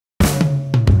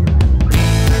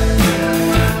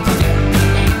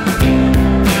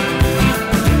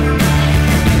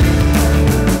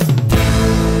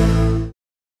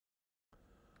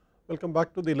welcome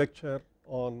back to the lecture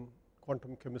on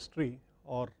quantum chemistry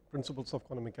or principles of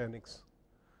quantum mechanics.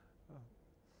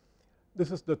 This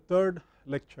is the third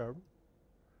lecture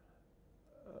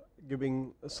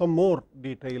giving some more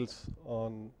details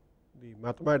on the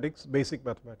mathematics, basic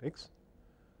mathematics,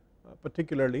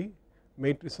 particularly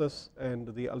matrices and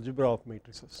the algebra of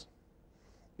matrices.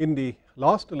 In the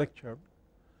last lecture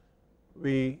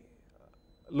we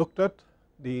looked at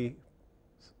the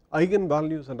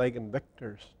eigenvalues and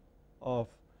eigenvectors of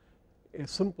a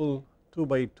simple 2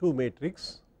 by 2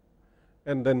 matrix,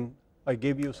 and then I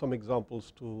gave you some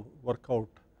examples to work out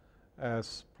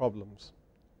as problems.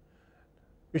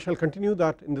 We shall continue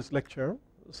that in this lecture,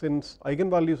 since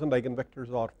eigenvalues and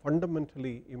eigenvectors are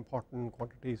fundamentally important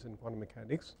quantities in quantum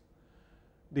mechanics.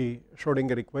 The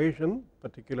Schrodinger equation,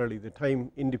 particularly the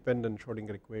time independent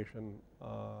Schrodinger equation,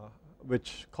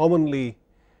 which commonly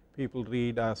people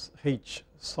read as H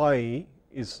psi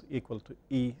is equal to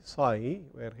E psi,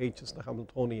 where H is the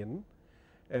Hamiltonian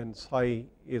and psi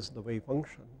is the wave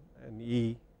function and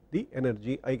E the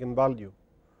energy eigenvalue.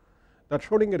 That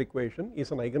Schrodinger equation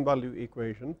is an eigenvalue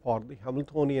equation for the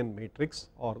Hamiltonian matrix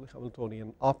or the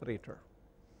Hamiltonian operator,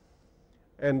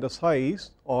 and the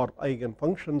psi's are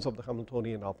eigenfunctions of the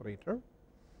Hamiltonian operator.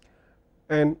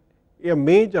 And a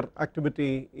major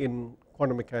activity in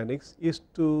quantum mechanics is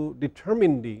to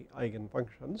determine the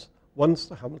eigenfunctions once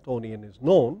the Hamiltonian is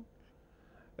known,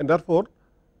 and therefore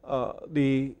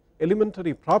the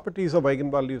elementary properties of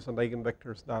eigenvalues and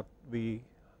eigenvectors that we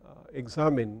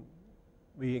examined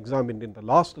in the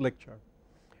last lecture,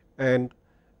 and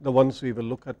the ones we will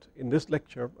look at in this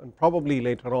lecture and probably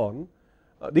later on,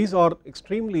 these are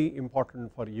extremely important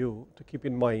for you to keep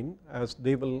in mind as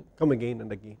they will come again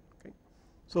and again. Okay.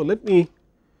 So let me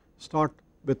start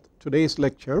with today's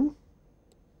lecture.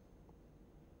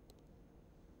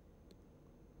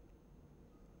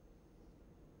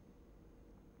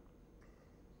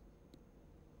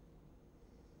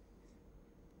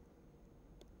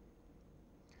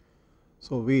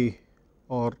 So we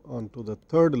are on to the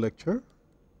third lecture.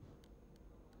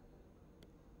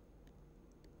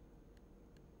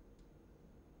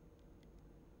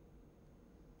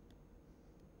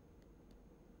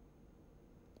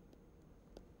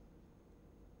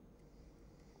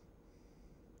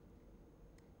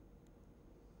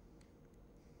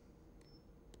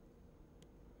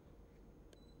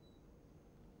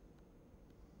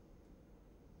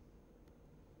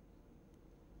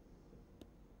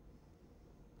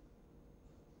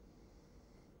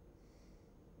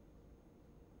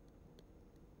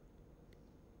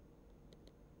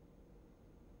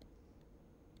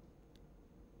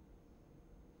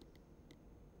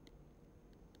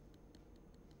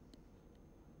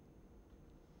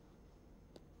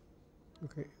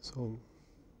 Okay, so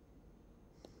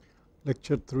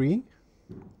lecture 3,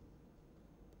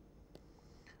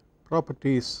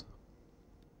 properties,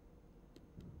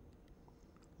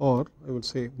 or I would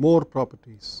say more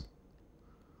properties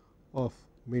of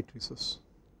matrices.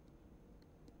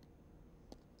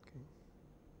 Okay.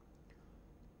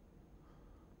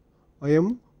 I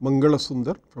am Mangala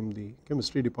Sundar from the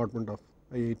chemistry department of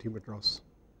IIT Madras.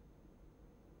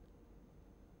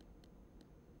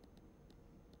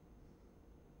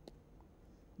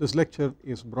 This lecture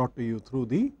is brought to you through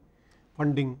the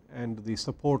funding and the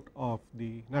support of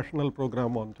the National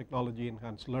Program on Technology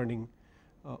Enhanced Learning,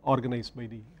 organized by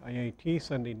the IITs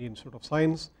and the Indian Institute of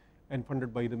Science and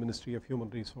funded by the Ministry of Human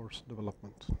Resource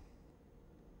Development.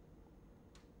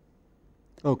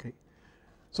 Okay.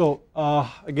 So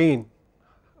again,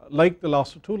 like the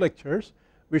last two lectures,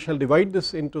 we shall divide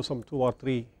this into some 2 or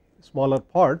 3 smaller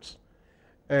parts,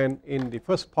 and in the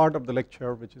first part of the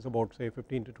lecture, which is about say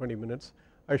 15 to 20 minutes,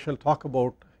 I shall talk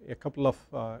about a couple of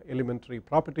elementary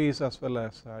properties as well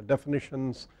as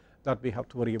definitions that we have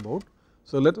to worry about.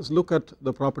 So let us look at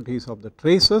the properties of the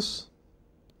traces,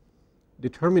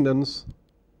 determinants,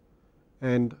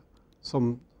 and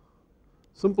some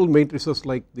simple matrices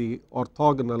like the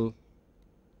orthogonal,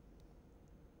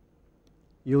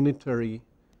 unitary,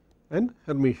 and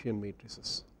Hermitian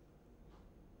matrices.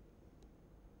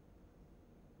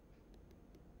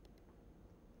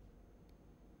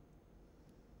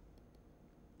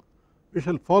 We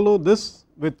shall follow this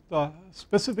with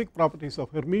specific properties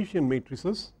of Hermitian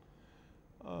matrices,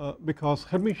 because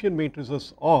Hermitian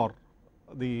matrices are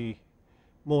the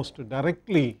most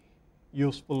directly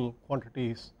useful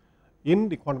quantities in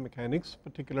the quantum mechanics,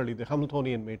 particularly the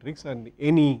Hamiltonian matrix and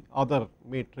any other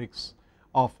matrix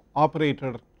of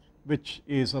operator which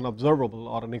is an observable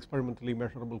or an experimentally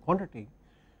measurable quantity.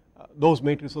 Those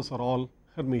matrices are all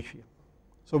Hermitian.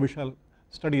 So we shall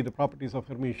study the properties of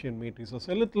Hermitian matrices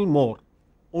a little more,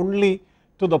 only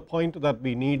to the point that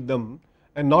we need them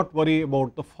and not worry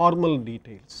about the formal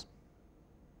details.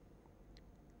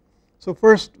 So,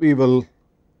 first we will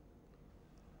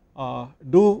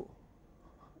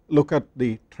look at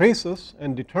the traces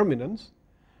and determinants,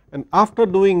 and after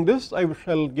doing this I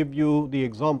shall give you the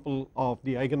example of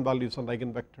the eigenvalues and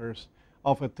eigenvectors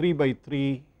of a 3 by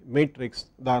 3 matrix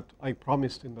that I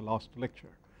promised in the last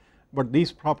lecture. But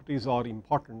these properties are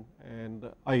important and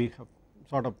I have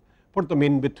sort of put them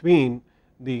in between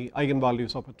the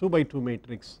eigenvalues of a 2 by 2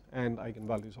 matrix and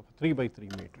eigenvalues of a 3 by 3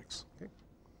 matrix. Okay.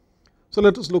 So,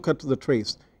 let us look at the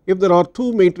trace. If there are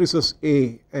two matrices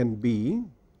A and B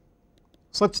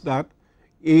such that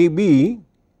AB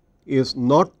is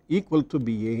not equal to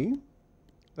BA,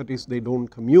 that is they do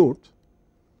not commute,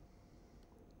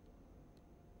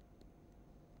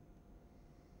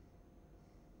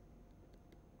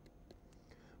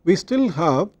 we still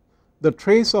have the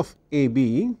trace of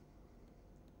AB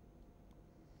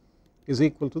is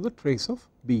equal to the trace of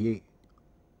BA.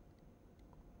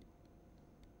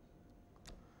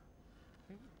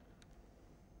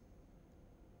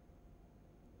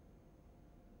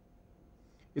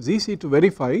 It is easy to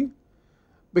verify,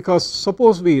 because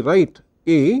suppose we write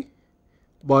A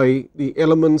by the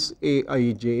elements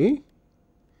Aij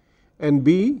and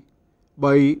B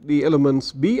by the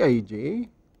elements Bij,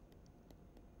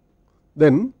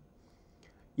 then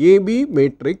AB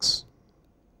matrix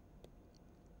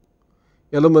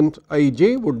element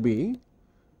Ij would be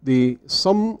the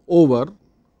sum over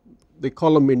the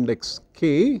column index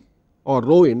k or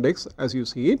row index as you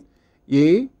see it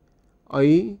A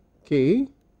I k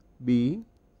B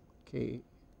k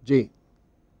j.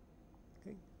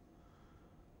 Okay.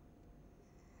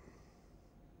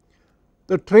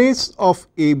 The trace of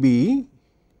AB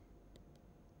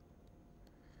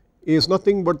is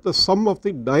nothing but the sum of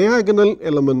the diagonal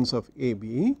elements of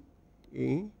AB,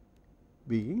 A,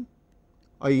 B,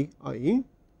 I,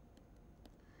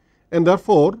 and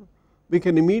therefore we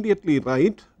can immediately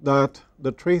write that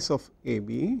the trace of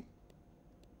AB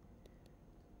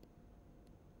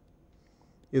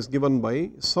is given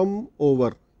by sum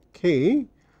over k.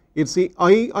 It is the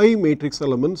I matrix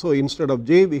element. So, instead of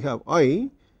j we have I.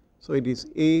 So, it is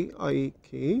A I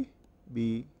k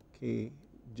B k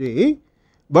j,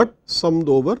 but summed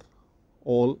over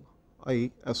all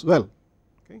I as well,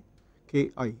 okay,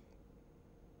 k I.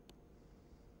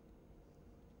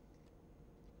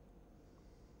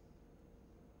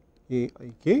 A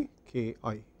I k k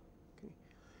I, okay.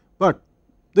 But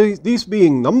these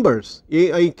being numbers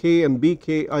A I k and B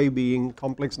k I being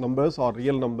complex numbers or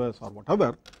real numbers or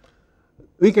whatever,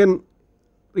 we can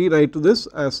rewrite this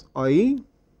as I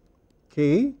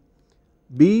k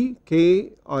B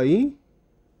k I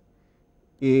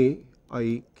A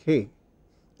I k,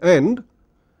 and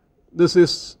this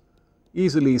is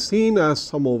easily seen as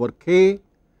sum over k,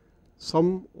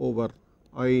 sum over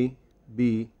I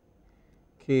B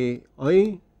k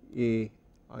I A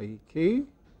I k,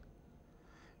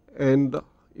 and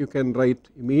you can write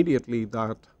immediately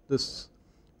that this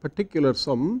particular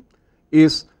sum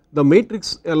is the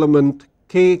matrix element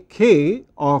k k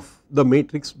of the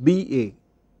matrix B A.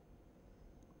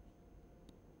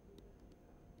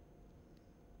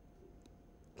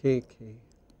 K k,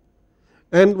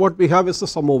 and what we have is the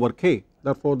sum over k,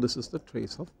 therefore this is the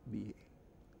trace of B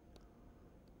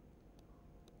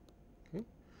A. Okay.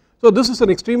 So, this is an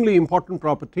extremely important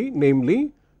property,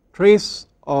 namely trace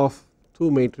of two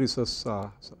matrices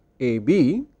A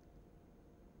B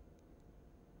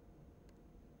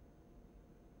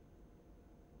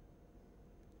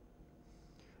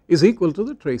is equal to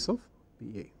the trace of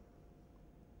B A.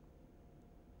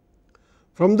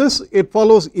 From this it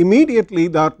follows immediately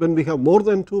that when we have more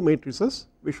than two matrices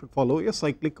we should follow a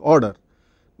cyclic order,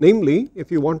 namely if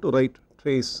you want to write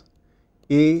trace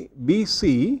A B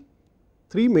C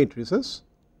 3 matrices,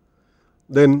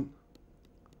 then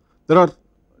there are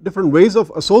different ways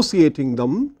of associating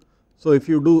them. So, if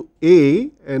you do A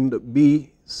and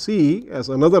B C as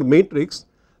another matrix,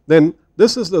 then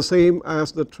this is the same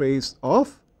as the trace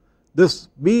of this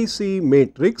B C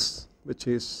matrix, which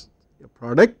is a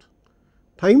product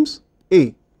times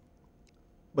A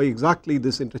by exactly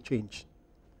this interchange.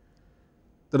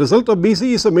 The result of B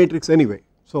C is a matrix anyway.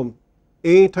 So,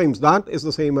 A times that is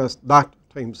the same as that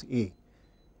times A,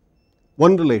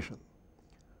 one relation.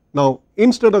 Now,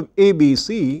 instead of A B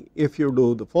C, if you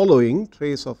do the following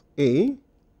trace of A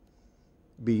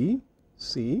B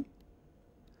C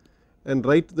and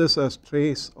write this as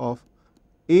trace of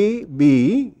A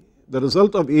B, the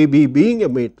result of A B being a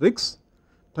matrix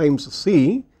times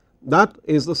C, that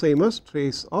is the same as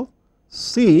trace of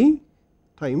C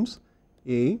times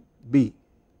A B.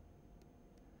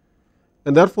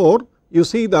 and therefore you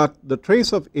see that the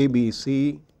trace of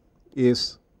ABC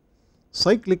is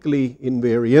cyclically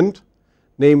invariant,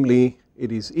 namely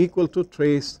it is equal to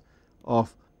trace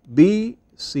of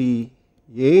BCA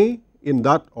in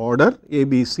that order,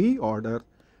 ABC order,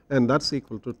 and that is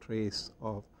equal to trace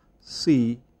of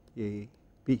CAB.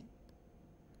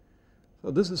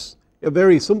 So this is a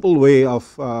very simple way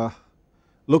of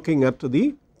looking at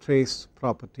the trace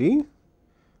property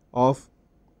of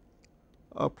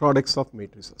products of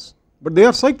matrices, but they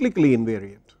are cyclically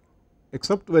invariant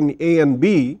except when A and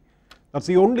B, that is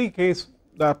the only case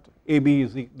that AB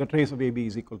is the trace of AB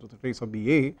is equal to the trace of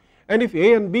BA, and if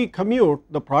A and B commute,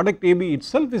 the product AB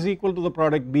itself is equal to the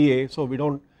product BA. So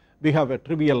we have a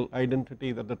trivial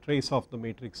identity that the trace of the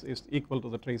matrix is equal to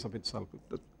the trace of itself.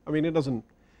 I mean, it does not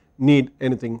need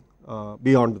anything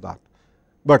beyond that,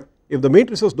 but if the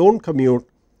matrices do not commute,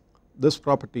 this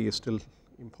property is still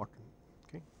important.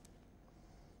 Okay.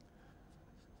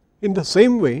 In the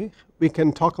same way, we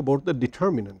can talk about the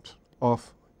determinant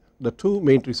of the two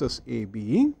matrices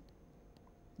AB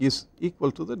is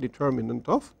equal to the determinant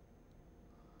of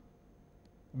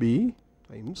B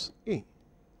times A.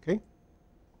 Okay.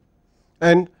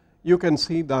 And you can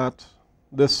see that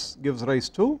this gives rise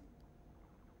to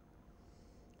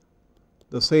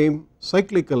the same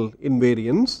cyclical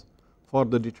invariance for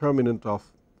the determinant of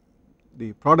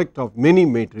the product of many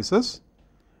matrices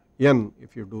n.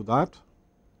 If you do that,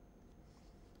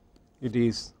 it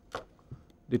is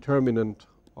determinant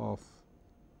of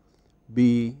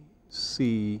B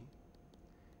C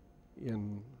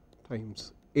n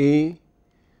times A,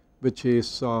 which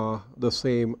is the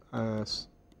same as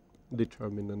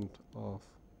determinant of,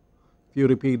 if you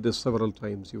repeat this several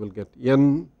times, you will get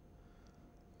n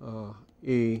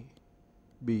A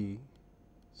B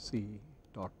C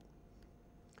dot.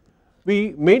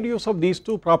 We made use of these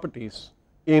two properties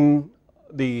in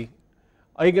the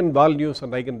eigenvalues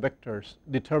and eigenvectors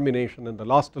determination in the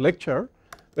last lecture,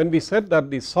 when we said that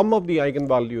the sum of the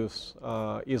eigenvalues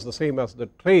is the same as the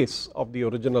trace of the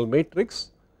original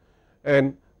matrix,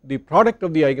 and the product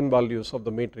of the eigenvalues of the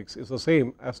matrix is the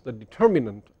same as the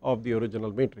determinant of the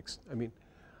original matrix. I mean,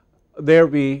 there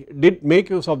we did make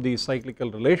use of these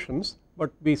cyclical relations, but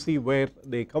we see where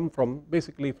they come from,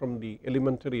 basically from the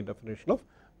elementary definition of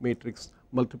matrix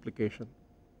multiplication.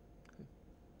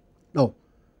 Now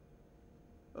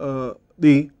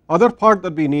the other part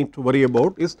that we need to worry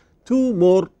about is two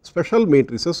more special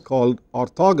matrices called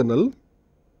orthogonal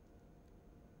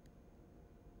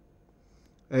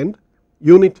and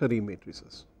unitary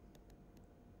matrices.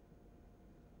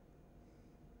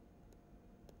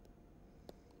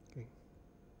 Okay.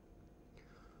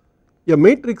 A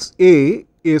matrix A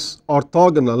is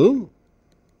orthogonal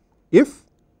if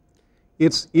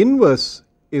its inverse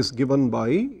is given by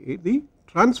the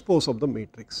transpose of the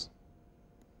matrix.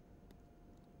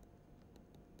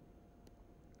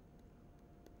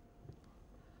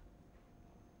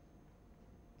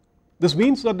 This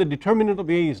means that the determinant of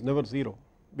A is never 0,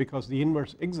 because the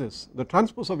inverse exists. The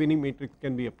transpose of any matrix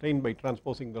can be obtained by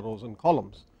transposing the rows and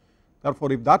columns.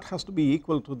 Therefore, if that has to be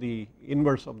equal to the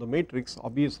inverse of the matrix,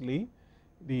 obviously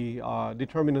the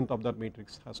determinant of that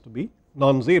matrix has to be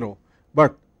non-zero.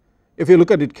 But if you look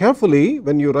at it carefully,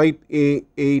 when you write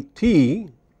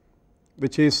AAT,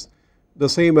 which is the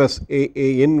same as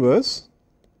AA inverse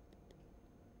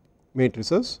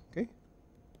matrices, okay,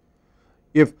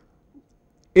 if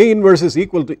A inverse is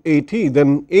equal to AT,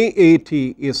 then AAT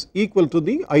is equal to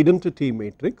the identity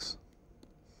matrix.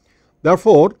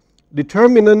 Therefore,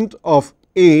 determinant of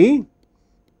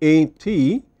AAT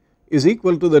is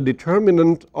equal to the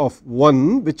determinant of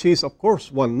 1, which is of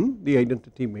course 1, the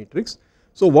identity matrix.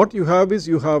 So what you have is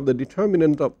you have the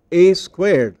determinant of A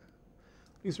squared.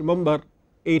 Please remember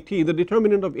AT, the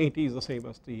determinant of AT is the same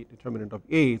as the determinant of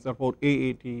A, therefore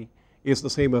AAT is the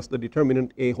same as the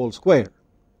determinant A whole square.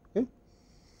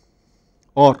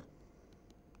 Or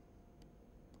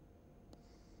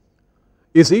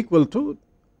is equal to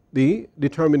the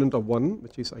determinant of 1,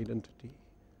 which is identity,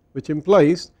 which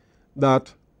implies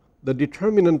that the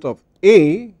determinant of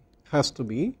A has to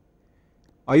be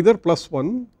either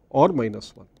 +1 or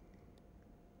 -1,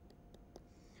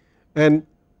 and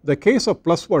the case of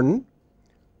 +1,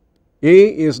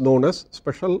 A is known as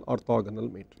special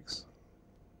orthogonal matrix.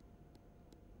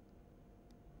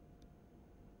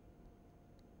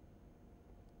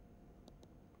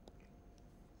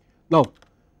 Now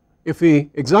if we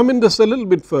examine this a little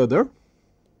bit further,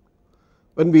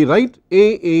 when we write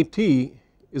AAT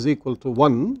is equal to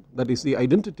 1, that is the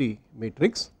identity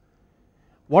matrix,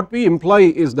 what we imply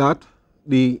is that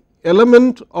the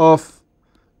element of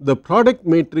the product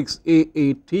matrix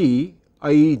AAT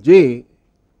Ij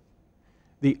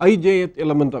the ijth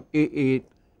element of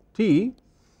AAT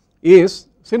is,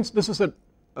 since this is an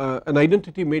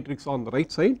identity matrix on the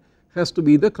right side, has to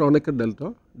be the Kronecker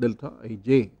delta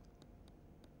ij.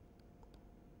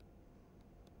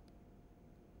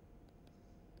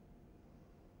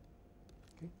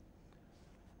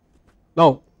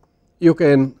 Now you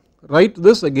can write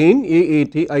this again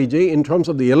AAT ij in terms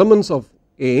of the elements of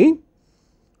A,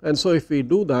 and so if we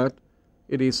do that,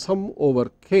 it is sum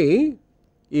over k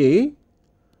A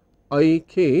I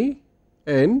k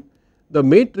and the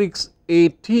matrix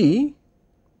AT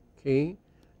k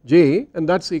j, and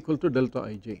that is equal to delta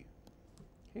ij.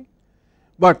 Okay.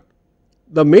 But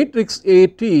the matrix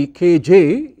AT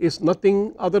kj is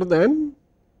nothing other than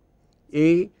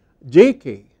A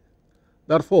jk.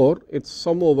 Therefore, it is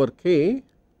sum over k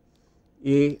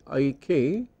A I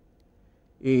k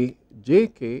A j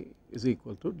k is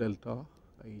equal to delta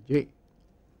ij.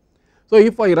 So,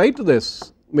 if I write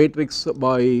this matrix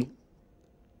by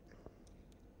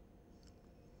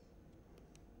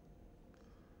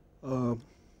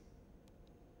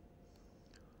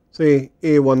say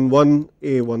A11,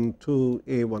 A12,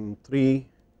 A13,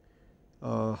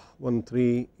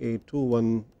 13,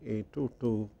 A21,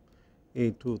 A22,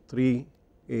 A23,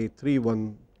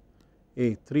 A31,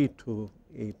 A32,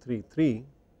 A33,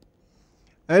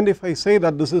 and if I say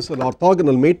that this is an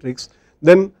orthogonal matrix,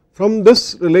 then from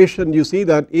this relation you see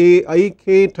that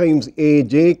Aik times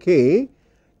Ajk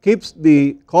keeps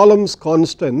the columns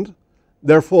constant.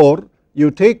 Therefore, you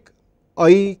take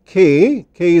Ik,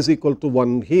 k is equal to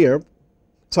 1 here,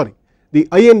 sorry, the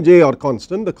I and j are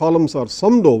constant, the columns are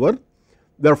summed over.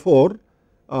 Therefore,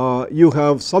 you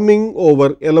have summing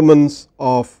over elements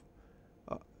of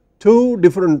two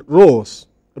different rows,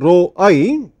 row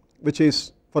I, which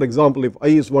is, for example, if I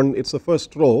is 1 it is the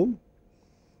first row,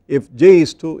 if j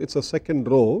is 2 it is a second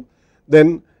row,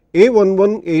 then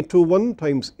A11 A21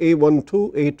 times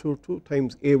A12 A22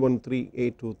 times A13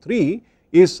 A23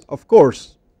 is, of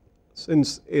course,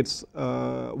 since it is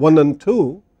 1 and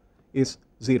 2 is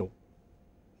 0.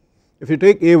 If you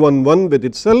take A11 with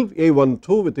itself,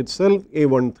 A12 with itself,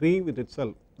 A13 with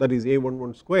itself, that is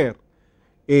A11 square,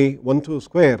 A12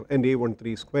 square and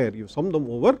A13 square, you sum them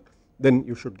over, then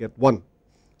you should get 1.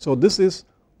 So, this is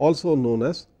also known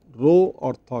as row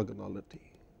orthogonality.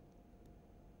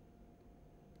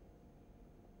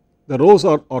 The rows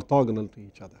are orthogonal to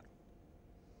each other.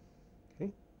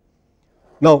 Okay.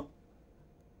 Now,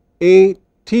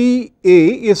 ATA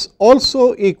is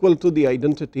also equal to the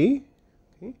identity,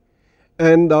 okay,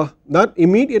 and that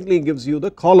immediately gives you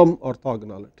the column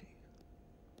orthogonality.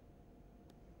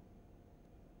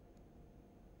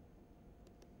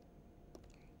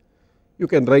 You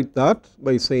can write that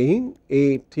by saying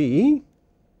AT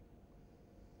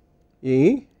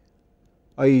A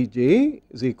Ij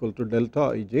is equal to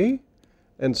delta Ij,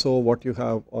 and so what you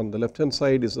have on the left hand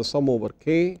side is the sum over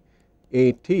k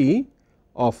AT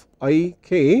of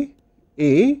Ik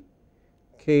A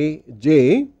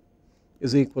Kj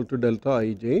is equal to delta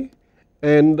Ij,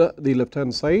 and the left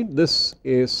hand side this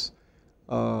is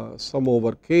sum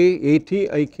over k At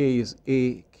Ik is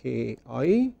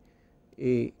Aki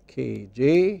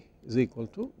Akj is equal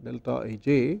to delta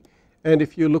Ij, and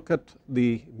if you look at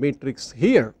the matrix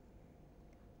here,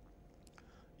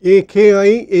 Aki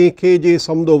Akj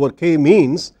summed over k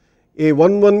means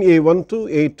A11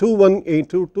 A12 A21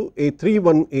 A22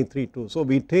 A31 A32. So,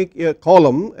 we take a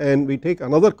column and we take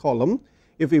another column.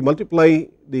 If we multiply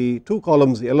the two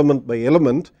columns element by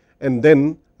element and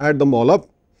then add them all up,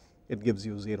 it gives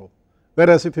you 0.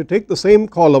 Whereas, if you take the same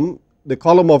column, the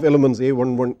column of elements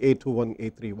A11 A21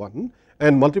 A31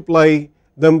 and multiply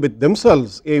them with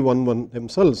themselves, A11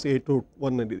 themselves,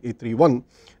 A21 and A31,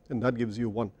 then that gives you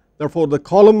 1. Therefore, the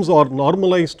columns are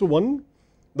normalized to 1,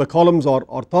 the columns are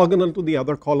orthogonal to the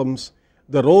other columns,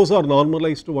 the rows are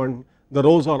normalized to 1, the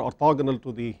rows are orthogonal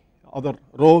to the other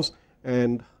rows,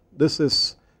 and this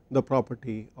is the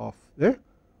property of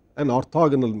an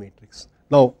orthogonal matrix.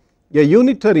 Now, a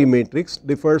unitary matrix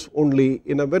differs only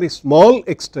in a very small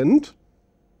extent,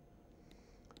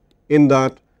 in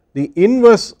that the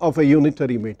inverse of a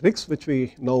unitary matrix, which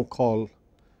we now call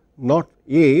not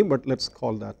A, but let us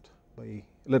call that by,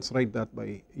 let us write that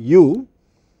by U.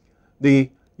 The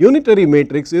unitary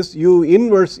matrix is U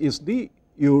inverse is the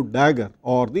U dagger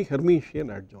or the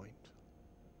Hermitian adjoint.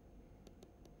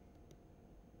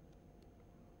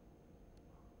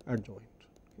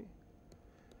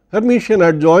 Hermitian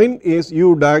adjoint is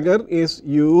U dagger is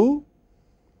U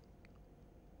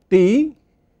T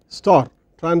star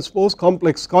transpose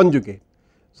complex conjugate.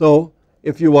 So,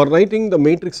 if you are writing the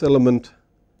matrix element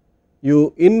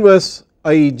U inverse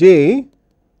Ij,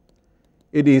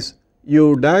 it is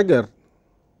U dagger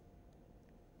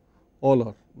all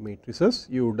are matrices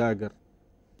U dagger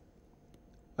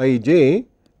ij,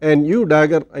 and U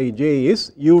dagger ij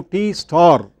is ut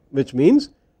star, which means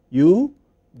u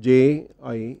j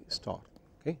I star.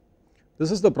 Okay.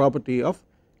 This is the property of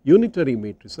unitary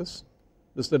matrices.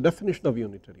 This is the definition of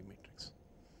unitary matrix,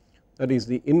 that is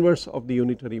the inverse of the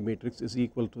unitary matrix is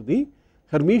equal to the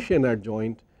Hermitian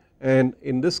adjoint, and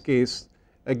in this case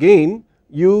again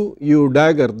u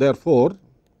dagger therefore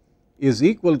is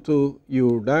equal to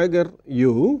U dagger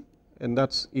U, and that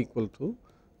is equal to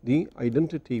the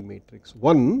identity matrix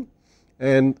 1,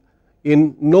 and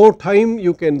in no time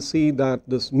you can see that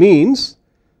this means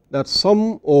that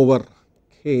sum over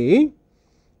k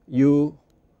U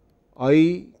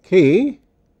I k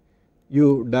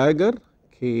U dagger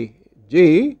k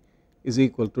j is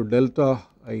equal to delta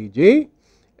I j,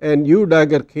 and U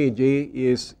dagger k j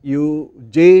is U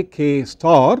j k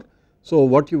star. So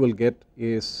what you will get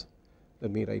is,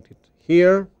 let me write it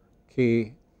here,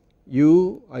 k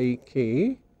U I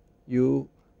k U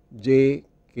j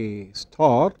k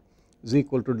star is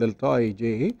equal to delta I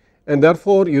j, and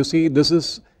therefore you see this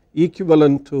is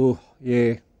equivalent to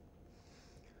a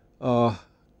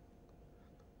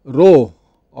row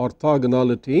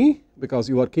orthogonality, because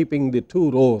you are keeping the two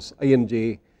rows I and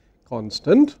j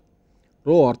constant.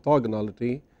 Row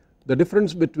orthogonality, the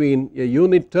difference between a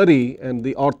unitary and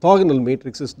the orthogonal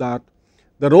matrix is that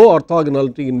the row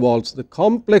orthogonality involves the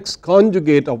complex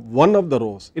conjugate of one of the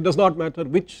rows. It does not matter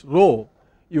which row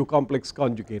you complex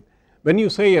conjugate. When you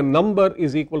say a number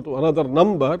is equal to another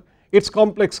number, its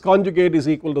complex conjugate is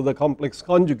equal to the complex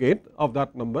conjugate of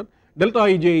that number. Delta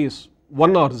ij is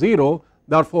 1 or 0,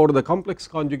 therefore the complex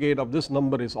conjugate of this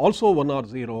number is also 1 or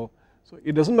 0. So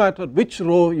it does not matter which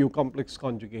row you complex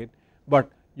conjugate, but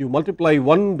you multiply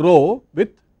one row with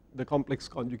the complex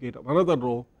conjugate of another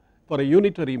row for a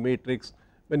unitary matrix.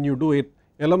 When you do it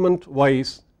element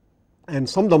wise and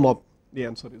sum them up, the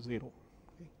answer is 0.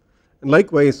 And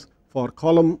likewise for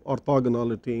column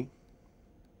orthogonality,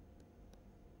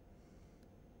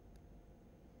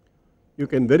 you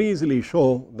can very easily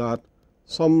show that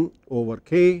sum over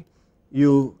k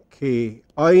U k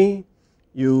I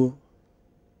U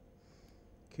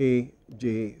k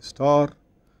j star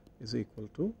is equal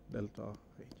to delta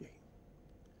I j.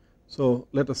 So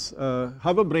let us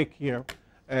have a break here,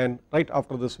 and right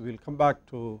after this we will come back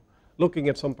to looking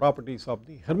at some properties of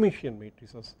the Hermitian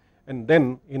matrices, and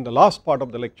then in the last part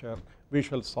of the lecture we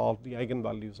shall solve the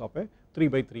eigenvalues of a 3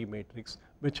 by 3 matrix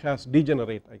which has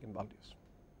degenerate eigenvalues.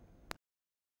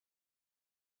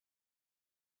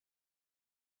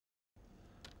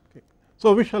 Okay.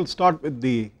 So we shall start with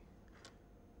the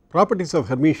properties of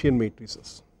Hermitian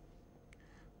matrices.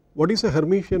 What is a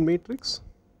Hermitian matrix?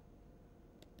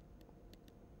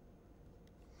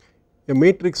 A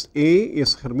matrix A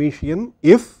is Hermitian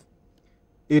if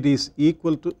it is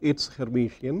equal to its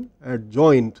Hermitian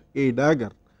adjoint A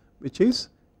dagger, which is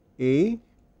A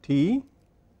T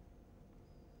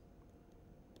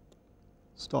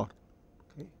star.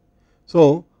 Okay.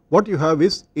 So what you have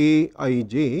is A I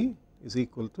j is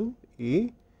equal to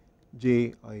A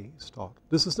j I star.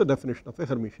 This is the definition of a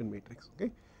Hermitian matrix.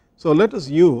 Okay. So let us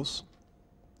use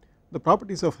the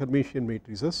properties of Hermitian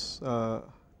matrices,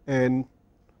 and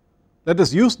let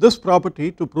us use this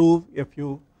property to prove a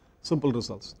few simple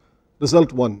results.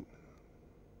 Result 1,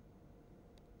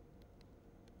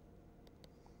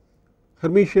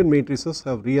 Hermitian matrices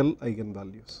have real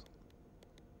eigenvalues,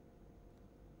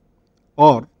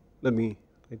 or let me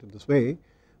write it this way,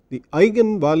 the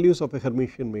eigenvalues of a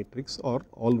Hermitian matrix are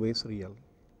always real.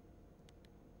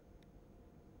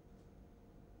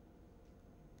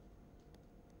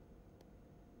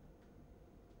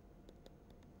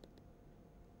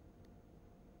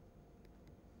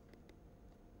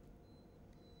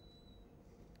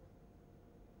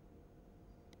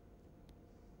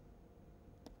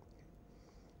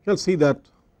 You will see that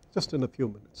just in a few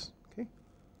minutes. Okay.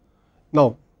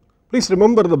 Now please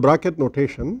remember the bracket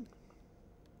notation.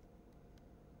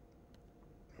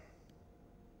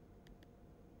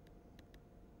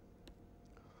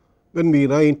 When we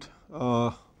write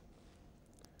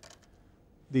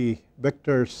the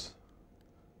vectors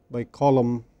by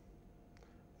column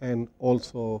and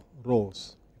also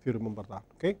rows, if you remember that.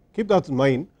 Okay. Keep that in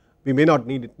mind, we may not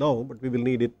need it now, but we will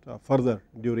need it further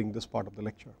during this part of the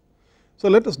lecture. So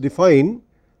let us define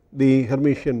the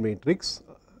Hermitian matrix,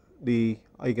 the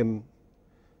one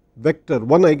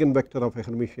eigenvector of a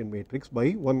Hermitian matrix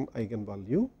by one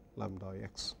eigenvalue lambda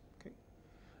x. Okay.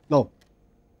 Now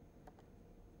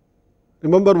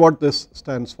remember what this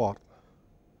stands for.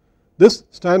 This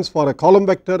stands for a column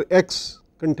vector x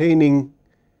containing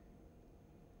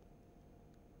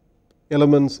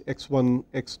elements x1,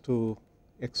 x2,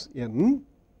 xn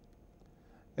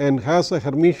and has a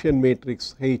Hermitian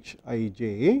matrix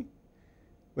Hij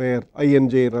where I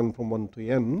and j run from 1 to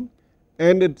n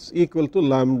and it is equal to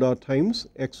lambda times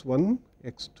x1,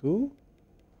 x2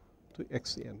 to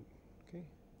xn. Okay.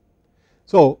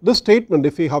 So, this statement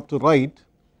if we have to write,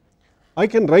 I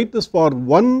can write this for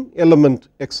one element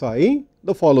xi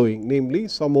the following, namely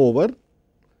sum over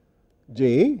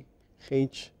j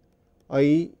h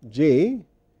I j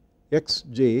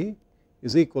xj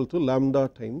is equal to lambda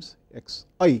times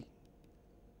xi.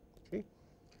 Okay.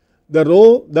 The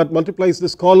row that multiplies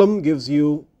this column gives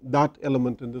you that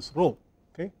element in this row,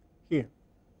 okay, here.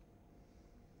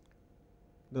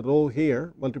 The row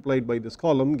here multiplied by this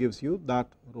column gives you that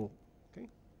row. Okay.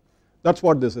 That is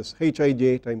what this is, hij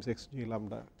times xj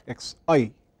lambda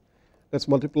xi. Let us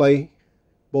multiply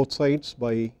both sides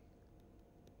by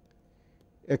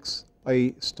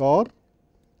xi star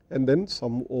and then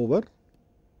sum over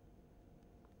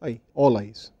I, all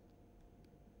i's.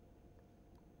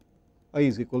 I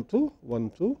is equal to 1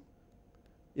 to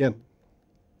n.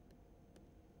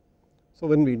 So,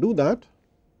 when we do that,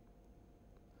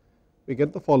 we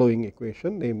get the following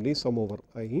equation, namely sum over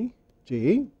I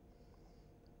j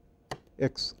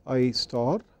xi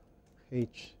star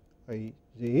h I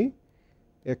j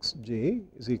xj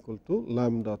is equal to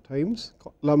lambda times,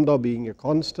 lambda being a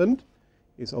constant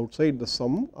is outside the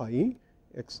sum I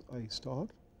xi star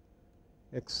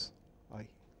xi.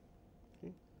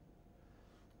 Okay.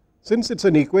 Since it is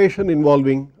an equation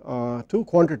involving two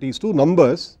quantities, two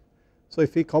numbers, so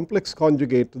if we complex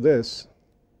conjugate this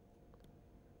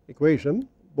equation,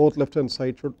 both left hand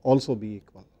side should also be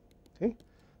equal. Okay.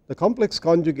 The complex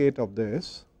conjugate of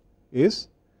this is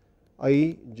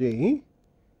I j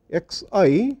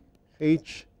xi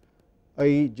h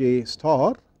I j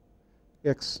star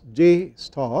xj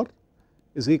star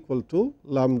is equal to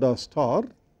lambda star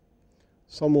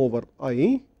sum over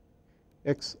I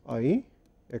xi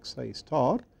xi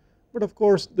star, but of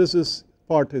course this is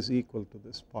part is equal to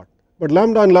this part, but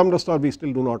lambda and lambda star we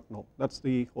still do not know. That is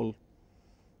the whole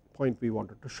point we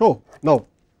wanted to show. Now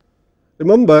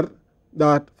remember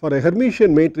that for a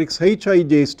Hermitian matrix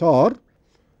Hij star,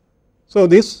 so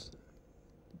this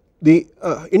the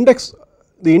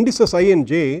indices I and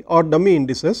j are dummy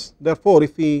indices, therefore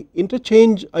if we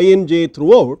interchange I and j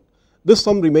throughout, this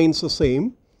sum remains the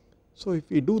same. So if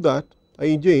we do that,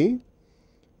 Ij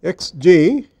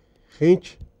xj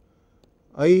h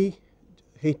I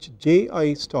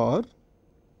hji star,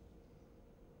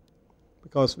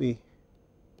 because we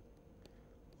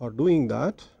are doing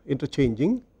that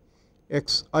interchanging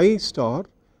xi star,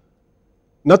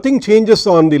 nothing changes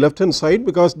on the left hand side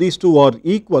because these two are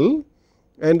equal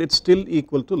and it is still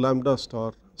equal to lambda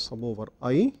star sum over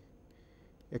I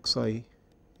xi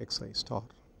star.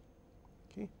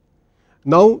 Okay.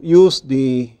 Now use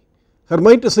the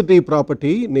Hermiticity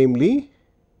property, namely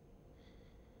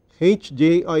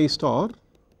hji star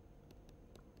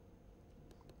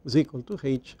is equal to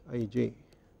hij.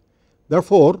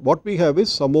 Therefore, what we have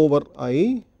is sum over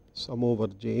I sum over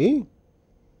j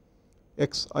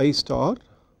xi star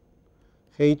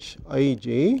hij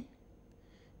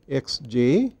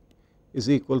xj is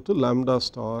equal to lambda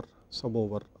star sum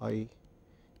over I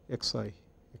xi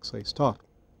star.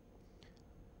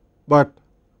 But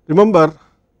remember,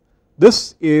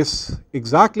 this is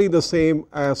exactly the same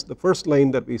as the first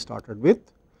line that we started with,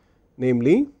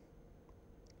 namely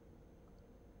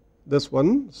this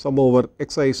one sum over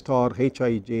xi star hij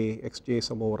xj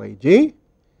sum over ij,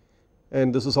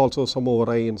 and this is also sum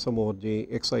over I and sum over j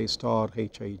xi star hij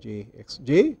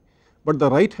xj, but the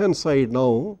right hand side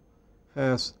now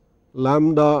has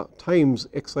lambda times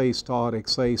xi star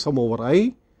xi sum over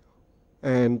I,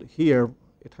 and here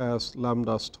it has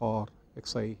lambda star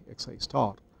xi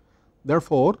star.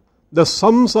 Therefore, the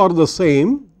sums are the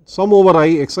same, sum over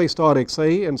I xi star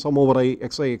xi and sum over I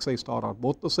xi star are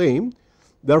both the same.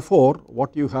 Therefore,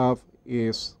 what you have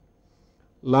is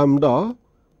lambda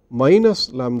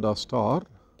minus lambda star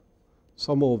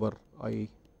sum over I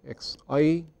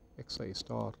xi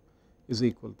star is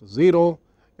equal to 0,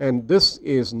 and this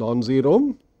is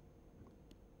non-zero.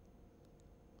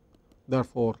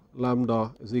 Therefore,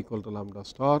 lambda is equal to lambda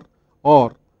star,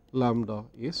 or lambda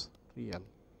is real.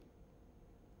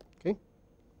 Okay.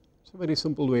 It's a very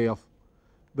simple way of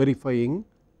verifying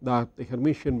that the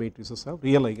Hermitian matrices have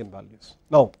real eigenvalues.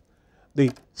 Now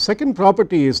the second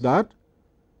property is that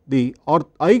the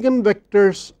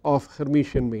eigenvectors of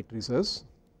Hermitian matrices,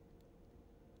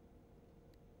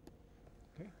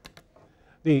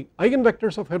 the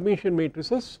eigenvectors of Hermitian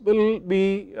matrices will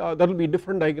be there will be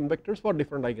different eigenvectors for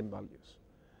different eigenvalues.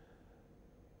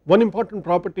 One important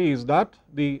property is that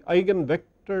the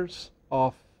eigenvectors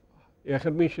of a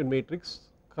Hermitian matrix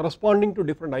corresponding to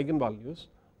different eigenvalues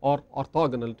are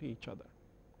orthogonal to each other.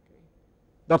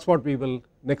 That is what we will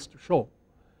next show.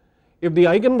 If the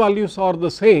eigenvalues are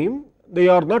the same, they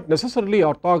are not necessarily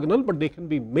orthogonal, but they can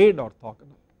be made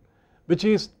orthogonal, which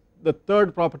is the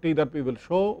third property that we will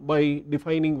show by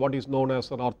defining what is known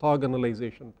as an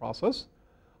orthogonalization process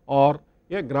or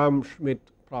a Gram-Schmidt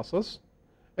process,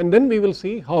 and then we will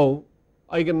see how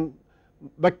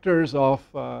eigenvectors of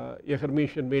a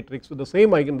Hermitian matrix with the same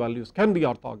eigenvalues can be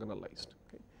orthogonalized.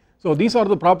 So these are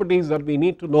the properties that we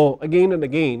need to know again and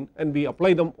again, and we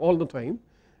apply them all the time,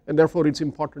 and therefore it is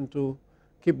important to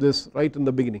keep this right in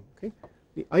the beginning. Okay.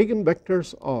 The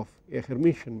eigenvectors of a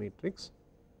Hermitian matrix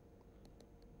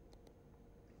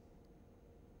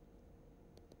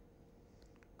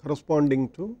corresponding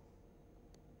to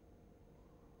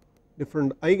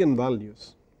different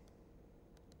eigenvalues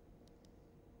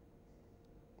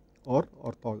are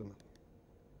orthogonal.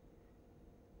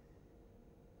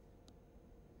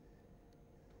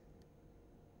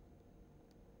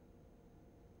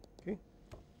 Okay.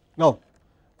 Now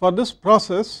for this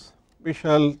process we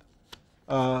shall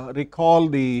recall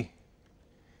the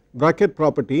bracket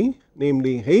property,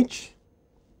 namely H.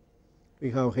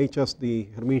 We have H as the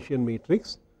Hermitian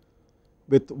matrix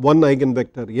with one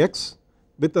eigenvector x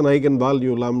with an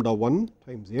eigenvalue lambda 1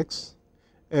 times x,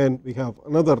 and we have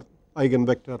another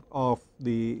eigenvector of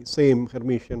the same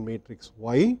Hermitian matrix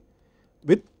y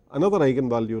with another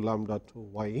eigenvalue lambda 2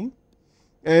 y,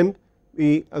 and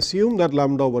we assume that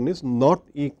lambda 1 is not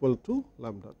equal to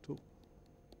lambda 2.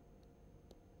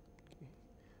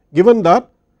 Given that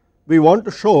we want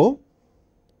to show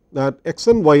that x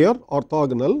and y are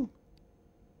orthogonal,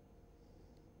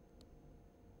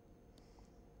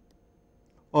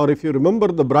 or if you remember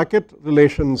the bracket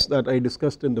relations that I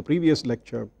discussed in the previous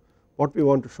lecture, what we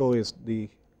want to show is the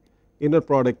inner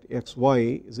product x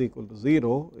y is equal to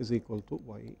 0 is equal to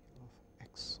y of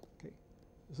x. Okay.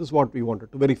 This is what we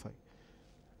wanted to verify.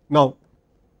 Now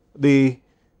the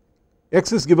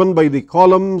x is given by the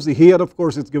columns, here of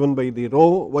course it is given by the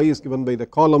row, y is given by the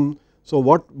column. So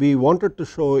what we wanted to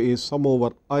show is sum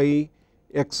over I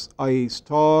x I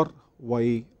star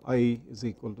y I is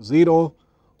equal to 0,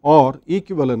 or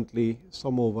equivalently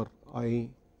sum over I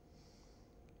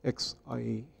x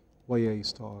I y I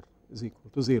star is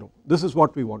equal to 0. This is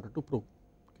what we wanted to prove.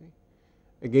 Okay.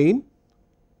 Again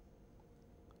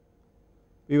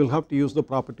we will have to use the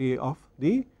property of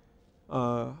the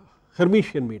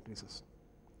Hermitian matrices.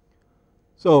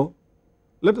 So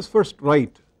let us first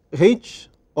write H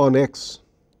on x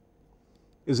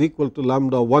is equal to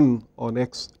lambda 1 on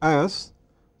x as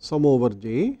sum over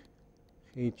j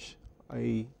H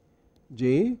I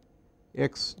j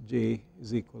x j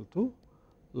is equal to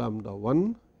lambda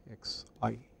 1 x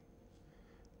I,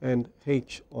 and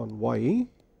H on y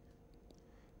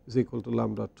is equal to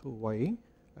lambda 2 y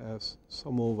as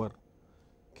sum over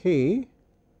k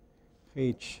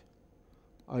H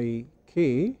I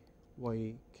k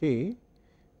y k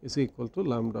is equal to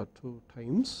lambda 2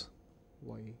 times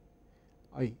y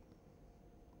I. Okay.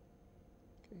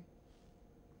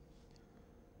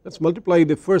 Let us multiply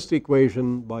the first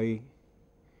equation by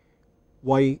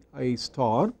y I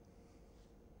star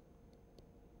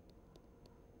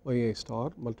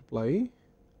multiply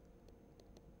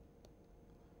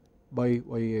by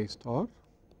y I star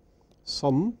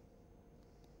sum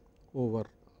over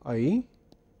I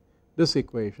this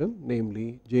equation,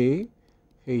 namely j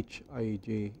H I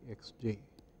j x j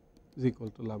is equal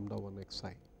to lambda 1 x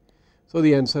I. So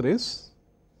the answer is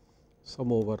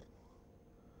sum over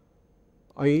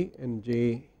I and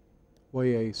j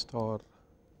y I star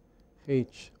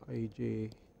H I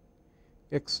j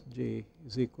x j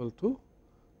is equal to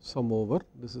sum over,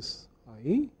 this is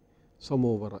I, sum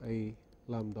over I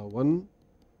lambda 1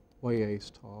 y I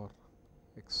star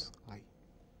x I.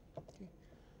 Okay.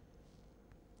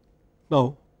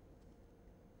 Now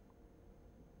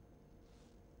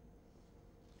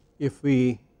if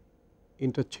we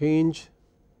interchange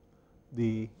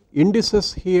the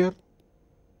indices here,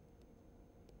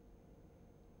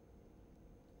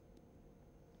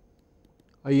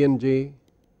 I and j,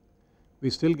 we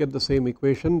still get the same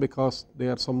equation because they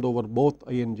are summed over both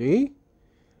I and j,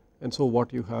 and so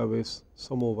what you have is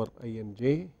sum over I and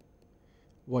j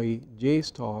y j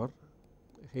star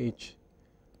H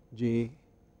j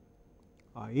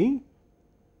I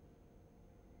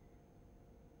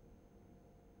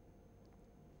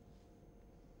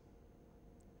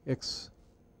x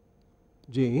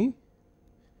j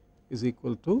is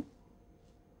equal to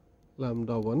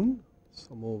lambda 1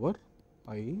 sum over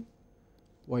I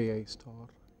y I star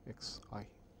x I.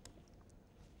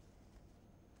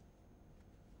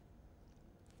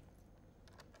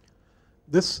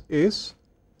 this is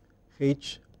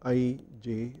Hij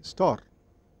star.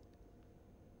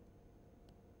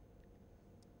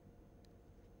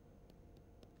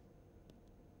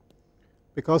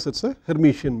 Because it is a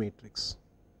Hermitian matrix.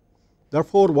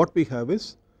 Therefore, what we have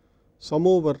is sum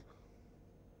over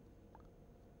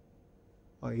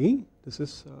I, this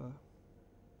is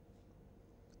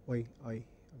yi, I am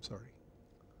sorry,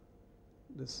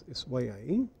 this is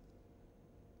yi.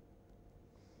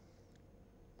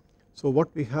 So, what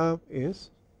we have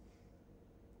is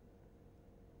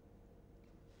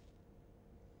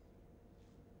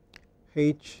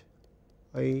Hij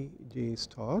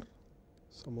star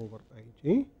sum over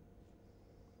ij.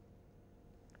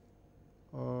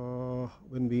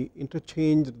 When we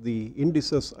interchange the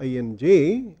indices I and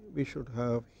j, we should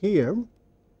have here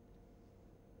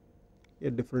a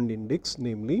different index,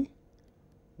 namely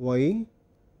y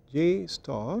j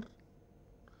star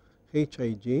hij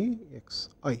xi.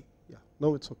 Yeah,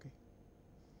 now it is okay.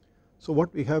 So,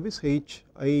 what we have is hij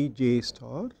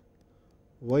star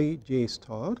yj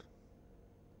star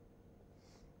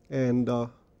and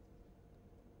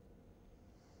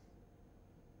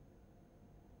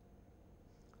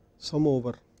sum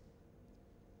over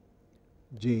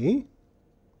j,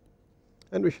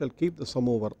 and we shall keep the sum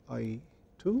over I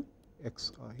to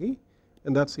xi,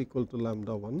 and that is equal to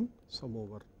lambda 1 sum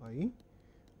over I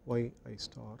yi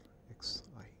star xi.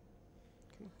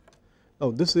 Okay.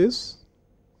 Now, this is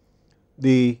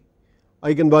the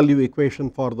eigenvalue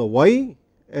equation for the y,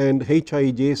 and hij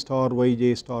star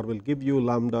yj star will give you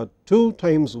lambda 2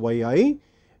 times yi,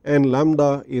 and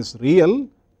lambda is real,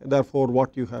 and therefore,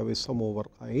 what you have is sum over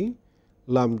I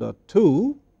lambda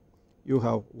 2, you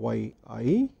have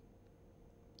yi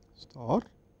star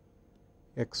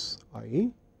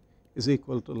xi is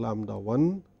equal to lambda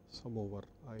 1 sum over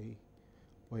I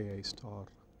yi star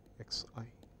xi.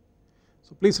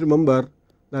 So, please remember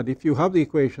that if you have the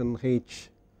equation hij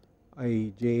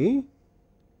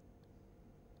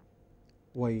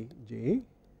yj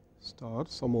star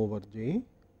sum over j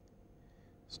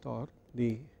star,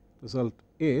 the result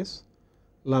is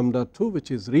lambda 2,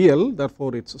 which is real,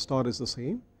 therefore, its star is the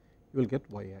same, you will get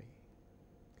yi. Okay.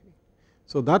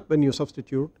 So, that when you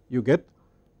substitute, you get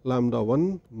lambda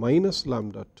 1 minus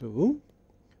lambda 2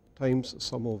 times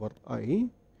sum over I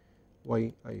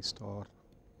yi star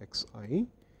xi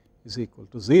is equal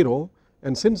to 0,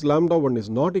 and since lambda 1 is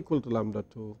not equal to lambda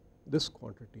 2, this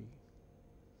quantity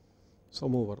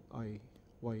sum over I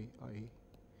yi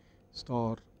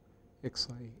star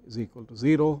xi is equal to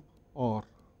 0, or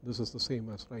this is the same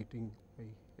as writing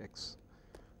ix.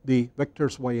 The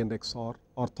vectors y and x are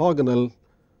orthogonal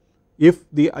if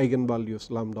the eigenvalues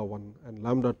lambda 1 and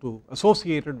lambda 2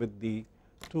 associated with the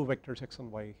two vectors x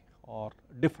and y are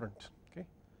different. Okay.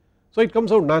 So, it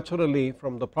comes out naturally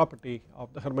from the property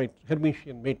of the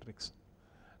Hermitian matrix.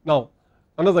 Now,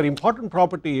 another important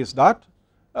property is that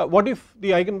what if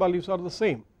the eigenvalues are the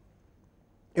same?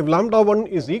 If lambda 1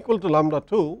 is equal to lambda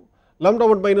 2, lambda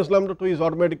 1 minus lambda 2 is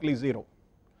automatically 0.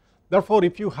 Therefore,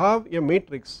 if you have a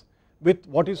matrix with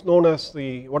what are known as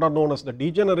the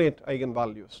degenerate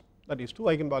eigenvalues, that is, two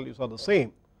eigenvalues are the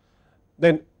same,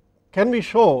 then can we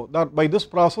show that by this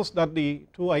process that the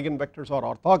two eigenvectors are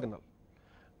orthogonal?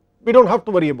 We do not have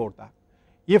to worry about that.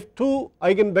 If two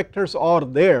eigenvectors are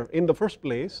there in the first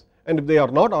place, and if they are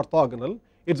not orthogonal,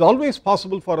 it is always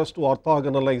possible for us to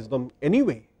orthogonalize them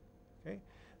anyway. Okay.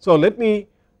 So, let me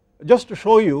just to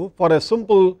show you for a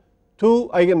simple two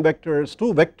eigenvectors,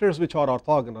 two vectors which are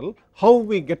orthogonal, how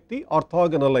we get the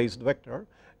orthogonalized vector,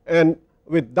 and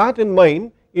with that in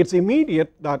mind, it is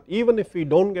immediate that even if we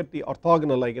do not get the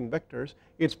orthogonal eigenvectors,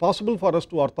 it is possible for us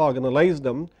to orthogonalize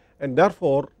them, and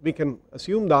therefore, we can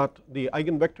assume that the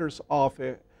eigenvectors of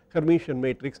a Hermitian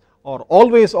matrix are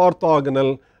always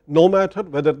orthogonal no matter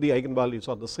whether the eigenvalues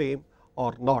are the same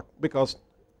or not, because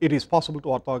it is possible to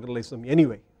orthogonalize them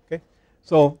anyway. Okay.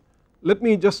 So, let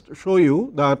me just show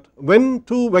you that when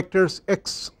two vectors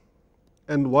x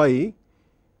and y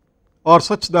are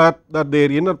such that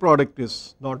their inner product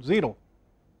is not 0,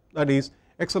 that is,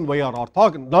 x and y are not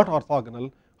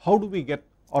orthogonal, how do we get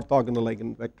orthogonal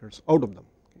eigenvectors out of them?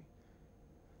 Okay.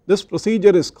 This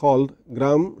procedure is called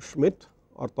Gram-Schmidt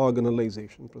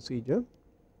orthogonalization procedure,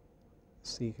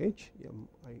 CHMIDT.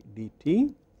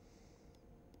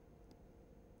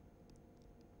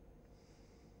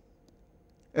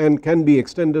 And can be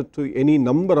extended to any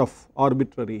number of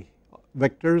arbitrary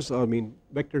vectors, I mean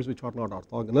vectors which are not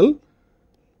orthogonal.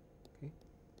 Okay.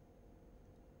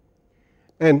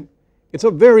 And it is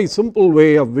a very simple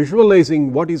way of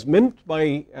visualizing what is meant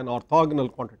by an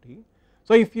orthogonal quantity.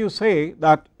 So, if you say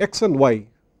that x and y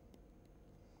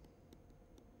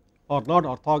are not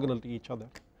orthogonal to each other.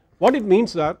 What it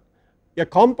means that a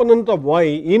component of y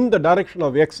in the direction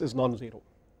of x is non-zero,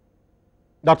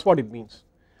 that is what it means,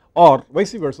 or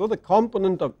vice versa the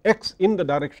component of x in the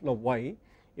direction of y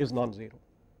is non-zero.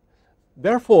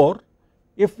 Therefore,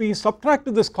 if we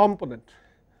subtract this component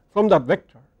from that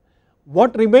vector,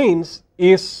 what remains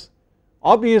is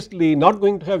obviously not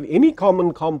going to have any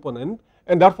common component,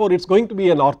 and therefore it is going to be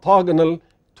an orthogonal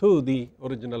to the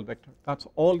original vector. That is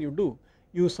all you do,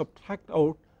 you subtract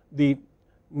out the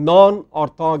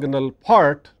non-orthogonal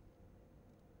part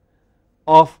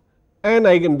of an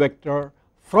eigenvector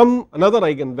from another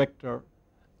eigenvector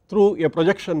through a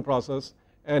projection process,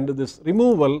 and this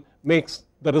removal makes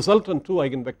the resultant two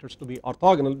eigenvectors to be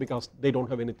orthogonal because they do not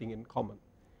have anything in common.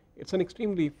 It is an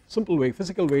extremely simple way,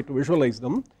 physical way to visualize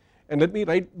them, and let me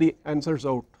write the answers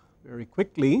out very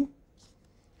quickly.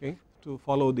 Okay, to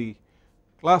follow the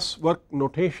class work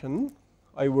notation,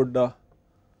 I would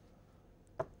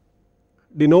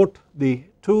denote the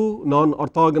two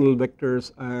non-orthogonal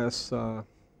vectors as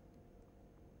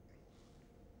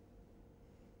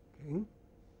okay,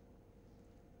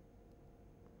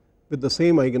 with the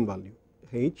same eigenvalue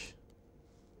h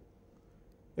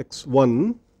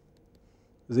x1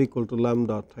 is equal to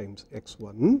lambda times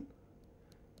x1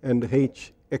 and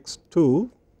h x2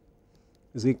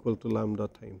 is equal to lambda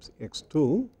times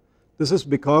x2. This is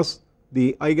because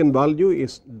the eigenvalue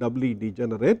is doubly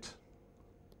degenerate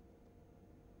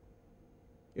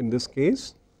in this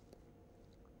case,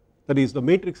 that is the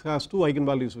matrix has two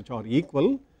eigenvalues which are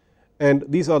equal, and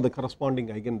these are the corresponding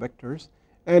eigenvectors,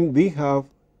 and we have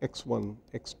x1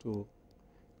 x2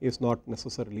 is not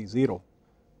necessarily 0.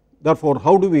 Therefore,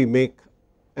 how do we make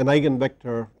an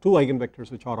eigenvector, two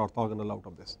eigenvectors which are orthogonal out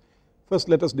of this? First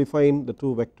let us define the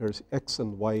two vectors x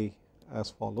and y as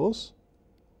follows.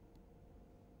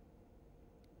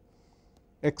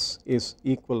 X is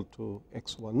equal to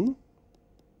x1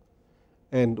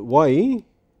 and y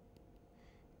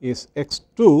is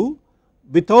x2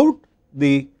 without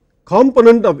the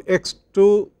component of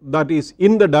x2 that is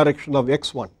in the direction of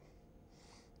x1.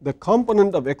 The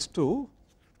component of x2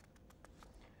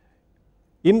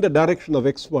 in the direction of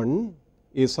x1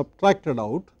 is subtracted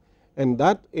out, and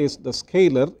that is the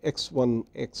scalar x1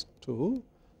 x2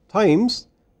 times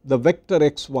the vector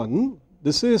x1.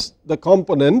 This is the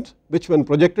component which when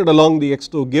projected along the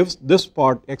x2 gives this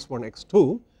part x1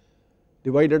 x2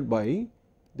 divided by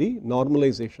the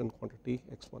normalization quantity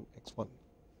x1 x1.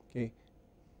 Okay.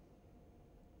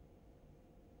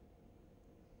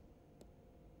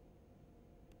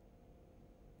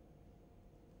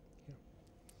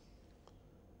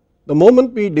 The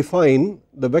moment we define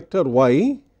the vector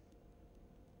y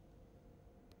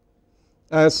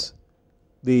as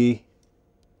the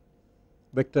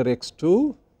vector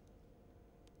x2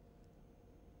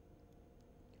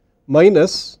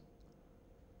 minus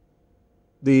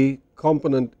the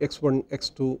component x1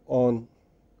 x2 on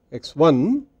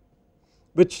x1,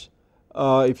 which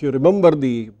if you remember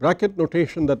the bracket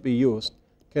notation that we used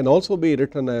can also be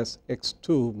written as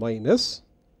x2 minus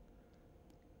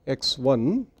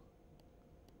x1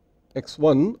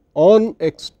 on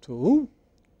x2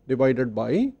 divided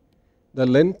by the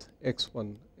length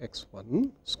x1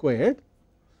 x1 squared.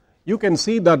 You can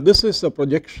see that this is a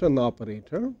projection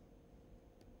operator,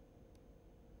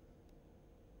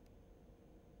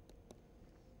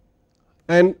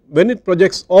 and when it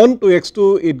projects onto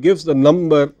x2 it gives the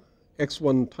number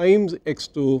x1 times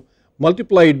x2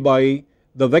 multiplied by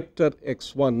the vector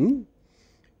x1,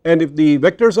 and if the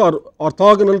vectors are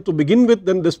orthogonal to begin with,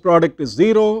 then this product is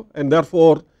 0, and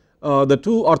therefore the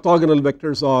two orthogonal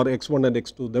vectors are x1 and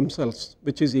x2 themselves,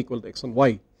 which is equal to x and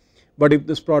y. But if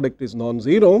this product is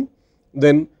non-zero,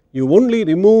 then you only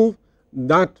remove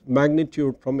that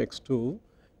magnitude from x2,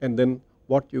 and then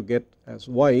what you get as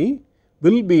y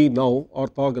will be now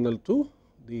orthogonal to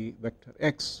the vector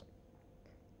x.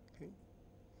 Okay.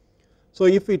 So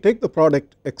if we take the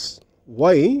product x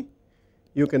y,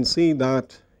 you can see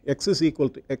that x is equal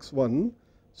to x1,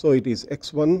 so it is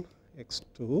x1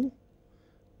 x2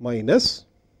 minus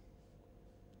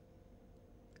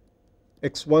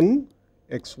x1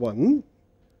 x1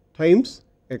 times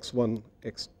x1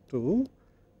 x2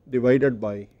 divided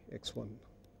by x1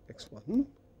 x1,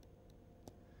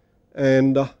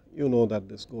 and you know that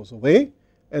this goes away,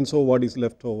 and so what is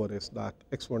left over is that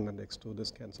x1 and x2,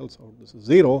 this cancels out, this is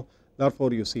 0,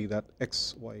 therefore you see that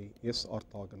x y is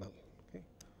orthogonal. Okay.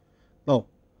 Now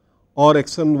are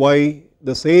x and y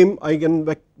the same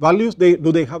eigenvalues?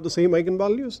 Do they have the same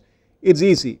eigenvalues? It is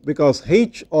easy, because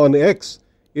h on x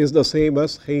is the same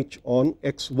as h on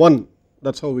x1,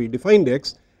 that is how we defined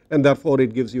x, and therefore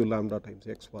it gives you lambda times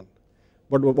x1.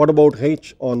 But what about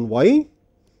H on Y?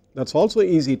 That is also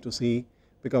easy to see,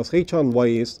 because H on Y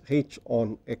is H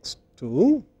on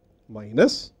x2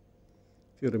 minus,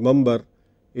 if you remember,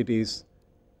 it is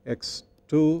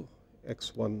x2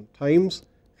 x1 times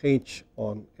H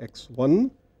on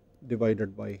x1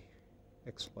 divided by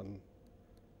x1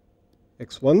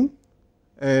 x1,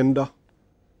 and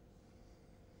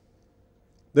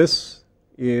this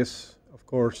is, of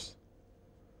course,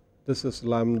 this is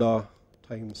lambda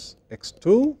times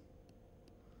x2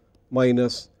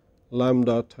 minus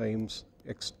lambda times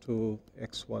x2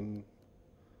 x1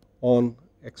 on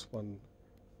x1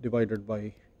 divided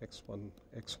by x1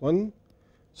 x1.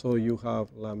 So you have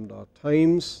lambda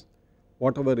times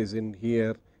whatever is in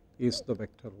here is the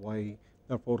vector y.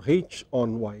 Therefore H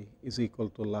on y is equal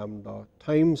to lambda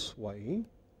times y.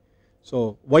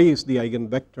 So y is the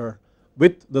eigenvector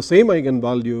with the same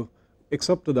eigenvalue,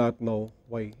 except to that now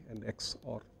y and x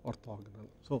are orthogonal.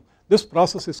 So this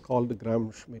process is called the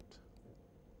Gram-Schmidt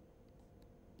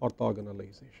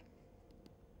orthogonalization.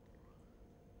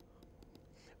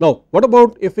 Now what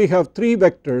about if we have 3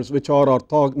 vectors which are not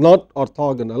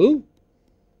orthogonal,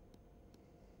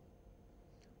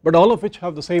 but all of which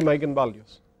have the same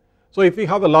eigenvalues? So if we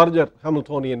have a larger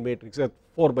Hamiltonian matrix at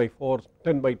 4 by 4,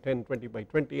 10 by 10, 20 by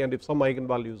 20, and if some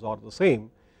eigenvalues are the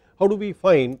same, how do we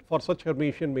find for such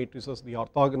Hermitian matrices the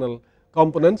orthogonal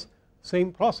components?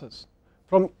 Same process.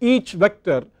 From each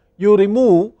vector you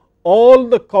remove all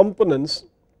the components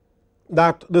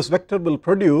that this vector will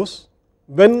produce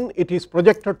when it is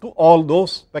projected to all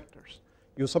those vectors.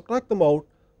 You subtract them out,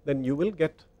 then you will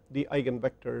get the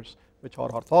eigenvectors which are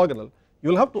orthogonal. You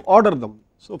will have to order them.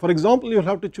 So for example, you will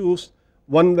have to choose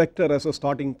one vector as a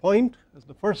starting point as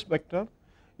the first vector.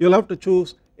 You will have to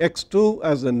choose x2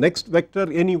 as the next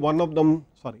vector, any one of them,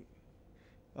 sorry,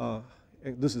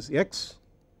 this is x.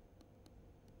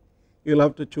 You will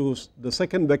have to choose the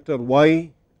second vector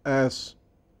y as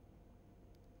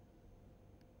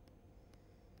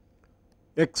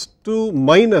x2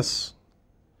 minus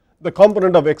the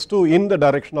component of x2 in the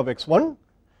direction of x1,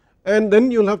 and then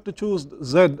you will have to choose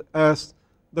z as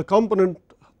the component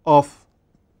of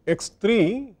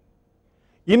x3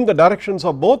 in the directions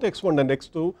of both x1 and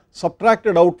x2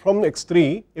 subtracted out from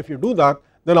x3. If you do that,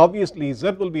 then obviously z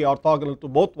will be orthogonal to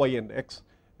both y and x,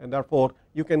 and therefore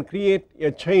you can create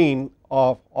a chain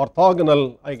of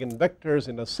orthogonal eigenvectors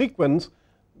in a sequence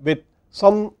with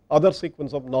some other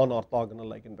sequence of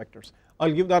non-orthogonal eigenvectors. I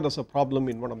will give that as a problem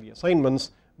in one of the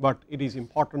assignments, but it is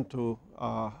important to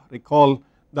recall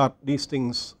that these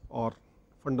things are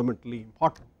fundamentally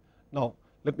important. Now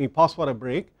let me pause for a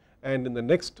break, and in the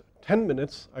next 10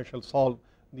 minutes I shall solve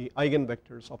the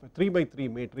eigenvectors of a 3 by 3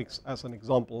 matrix as an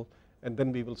example, and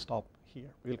then we will stop here.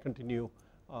 We will continue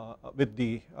with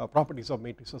the properties of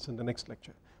matrices in the next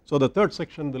lecture. So the third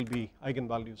section will be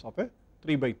eigenvalues of a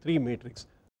 3 by 3 matrix.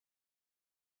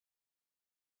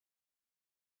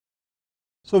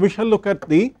 So we shall look at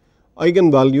the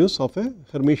eigenvalues of a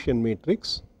Hermitian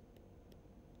matrix.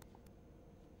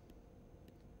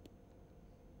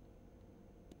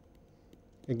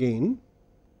 Again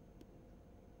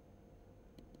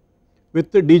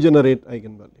with the degenerate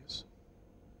eigenvalues.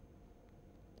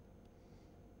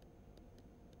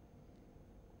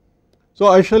 So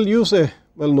I shall use a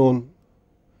well known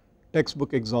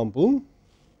textbook example,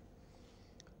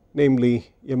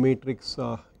 namely a matrix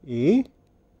A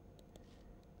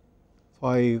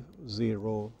 5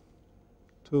 0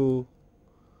 2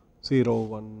 0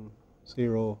 1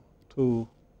 0 2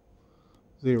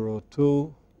 0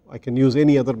 2. I can use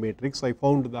any other matrix. I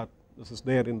found that this is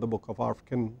there in the book of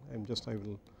Arfken. I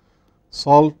will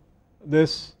solve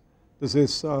this. This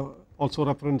is also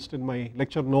referenced in my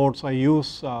lecture notes. I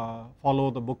use follow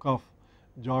the book of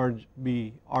George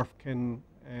B. Arfken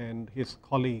and his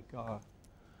colleague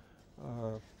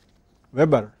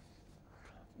Weber,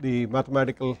 the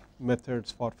mathematical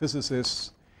methods for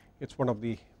physicists. It's one of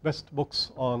the best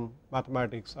books on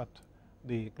mathematics at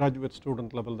the graduate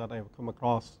student level that I have come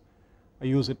across. I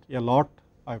use it a lot.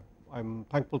 I'm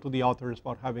thankful to the authors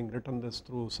for having written this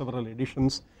through several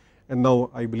editions, and now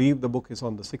I believe the book is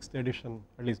on the 6th edition,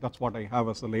 at least that is what I have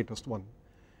as the latest one.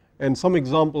 And some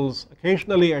examples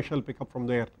occasionally I shall pick up from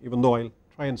there, even though I will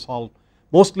try and solve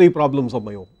mostly problems of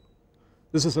my own.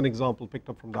 This is an example picked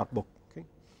up from that book. Okay.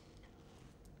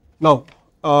 Now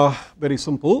very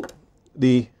simple,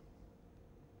 the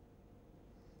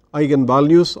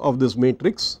eigenvalues of this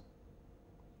matrix,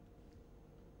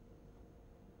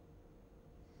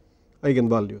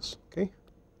 eigenvalues. Okay.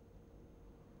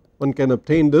 One can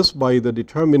obtain this by the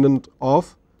determinant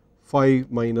of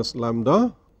 5 minus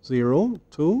lambda 0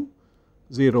 2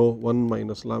 0 1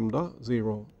 minus lambda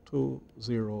 0 2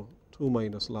 0 2 2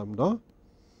 minus lambda,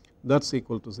 that is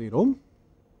equal to 0.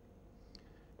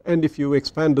 And if you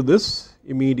expand this,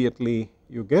 immediately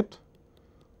you get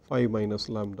 5 minus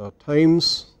lambda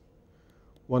times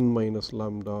 1 minus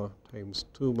lambda times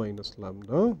 2 minus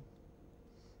lambda,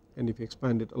 and if you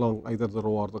expand it along either the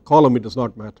row or the column, it does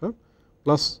not matter,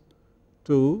 plus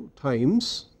 2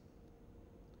 times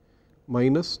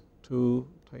minus 2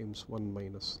 times 1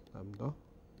 minus lambda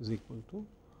is equal to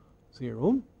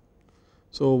 0.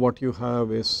 So what you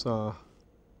have is 1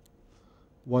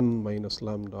 minus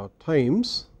lambda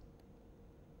times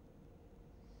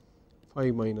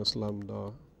 5 minus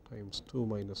lambda times 2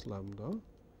 minus lambda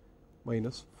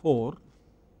minus 4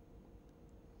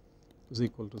 is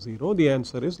equal to 0. The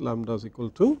answer is lambda is equal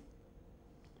to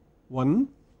 1.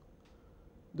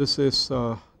 This is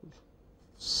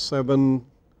 7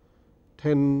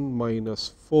 10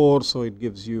 minus 4, so it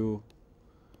gives you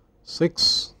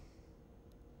 6.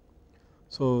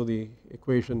 So the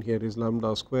equation here is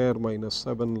lambda square minus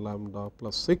 7 lambda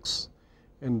plus 6,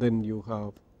 and then you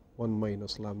have 1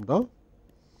 minus lambda,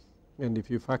 and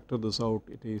if you factor this out,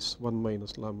 it is 1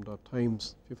 minus lambda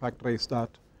times, if you factorize that,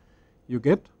 you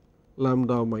get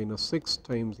lambda minus 6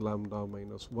 times lambda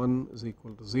minus 1 is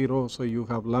equal to 0. So you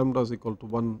have lambda is equal to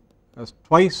 1 as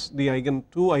twice the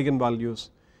two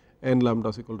eigenvalues, and lambda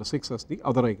is equal to 6 as the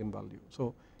other eigenvalue.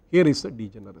 So here is the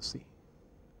degeneracy.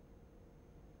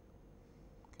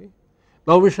 Okay.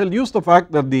 Now we shall use the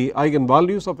fact that the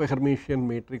eigenvalues of a Hermitian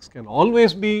matrix can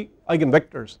always be,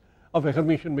 eigenvectors of a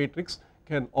Hermitian matrix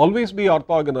can always be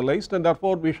orthogonalized, and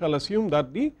therefore we shall assume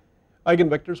that the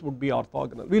eigenvectors would be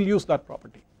orthogonal. We will use that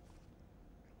property.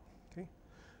 Okay.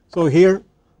 So here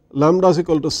lambda is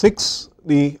equal to 6,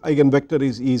 the eigenvector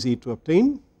is easy to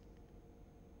obtain.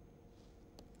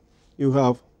 You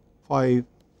have 5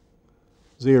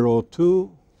 0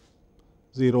 2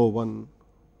 0 1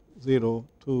 0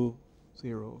 2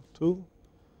 0 2,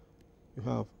 you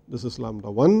have this is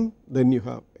lambda 1, then you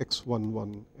have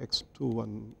x11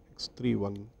 x21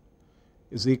 x31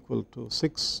 is equal to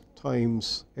 6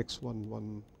 times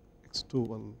x11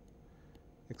 x21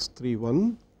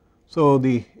 x31. So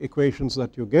the equations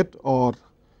that you get are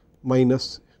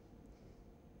minus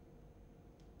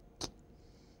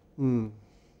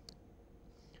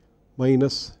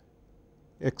minus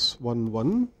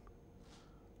x11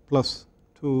 plus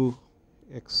 2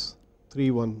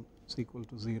 x31 is equal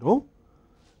to 0,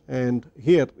 and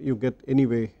here you get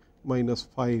anyway minus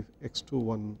 5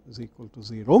 x21 is equal to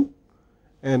 0,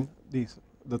 and the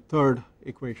third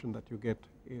equation that you get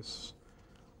is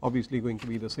obviously going to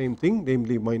be the same thing,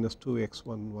 namely minus 2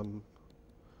 x11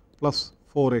 plus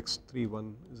 4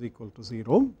 x31 is equal to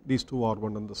 0. These two are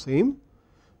one and the same.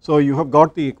 So you have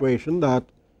got the equation that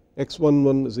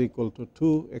x11 is equal to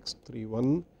 2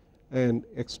 x31 and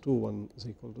x21 is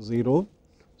equal to 0.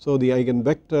 So the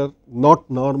eigenvector not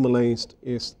normalized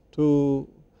is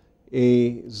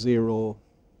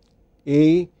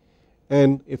 2a0a,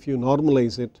 and if you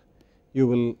normalize it, you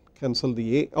will cancel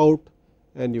the a out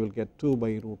and you will get 2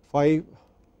 by root 5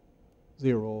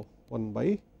 0 1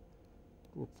 by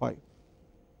root 5.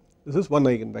 This is one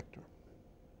eigenvector.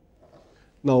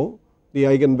 Now the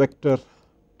eigenvector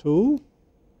 2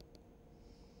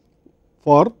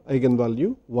 for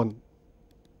eigenvalue 1.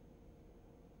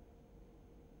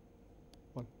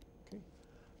 Okay.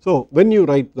 So when you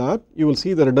write that, you will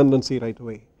see the redundancy right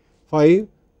away. 5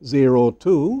 0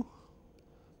 2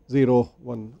 0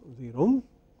 1 0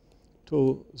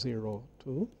 2 0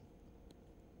 2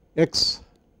 x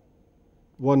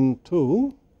 1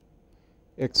 2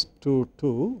 x 2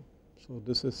 2. So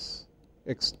this is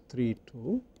x 3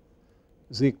 2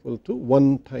 is equal to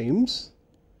 1 times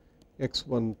x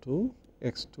 1 2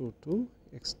 x 2 2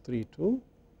 x 3 2.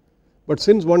 But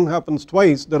since 1 happens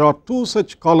twice, there are two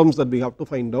such columns that we have to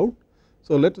find out.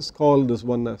 So let us call this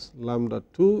one as lambda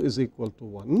 2 is equal to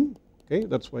 1. Okay,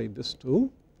 that is why this 2,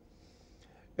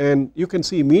 and you can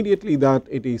see immediately that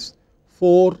it is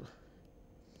 4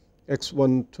 x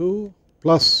 1 2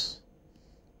 plus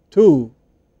 2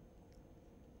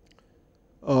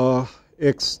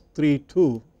 x 3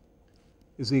 2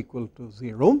 is equal to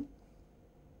 0,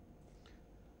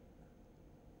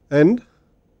 and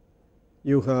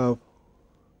you have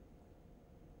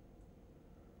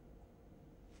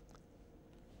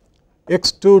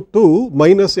x22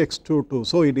 minus x22.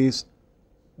 So it is,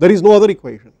 there is no other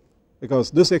equation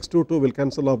because this x22 will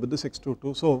cancel off with this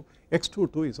x22. So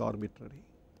x22 is arbitrary.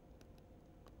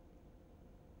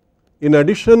 In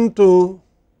addition to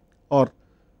or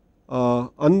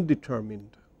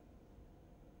undetermined,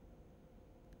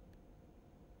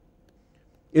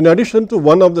 in addition to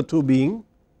one of the two being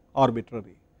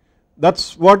arbitrary, that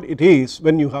is what it is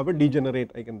when you have a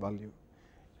degenerate eigenvalue,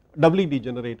 doubly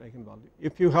degenerate eigenvalue.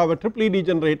 If you have a triply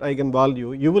degenerate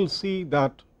eigenvalue, you will see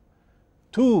that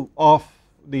 2 of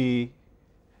the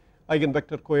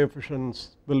eigenvector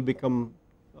coefficients will become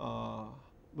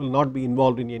will not be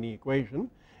involved in any equation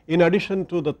in addition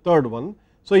to the third one.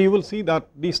 So you will see that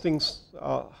these things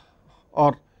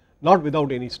are not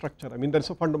without any structure. I mean there is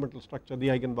a fundamental structure, the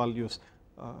eigenvalues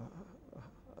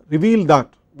reveal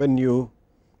that when you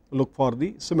look for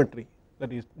the symmetry,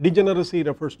 that is degeneracy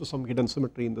refers to some hidden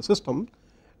symmetry in the system,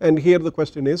 and here the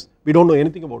question is we do not know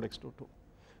anything about x22.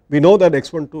 We know that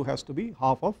x12 has to be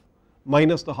half of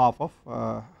minus the half of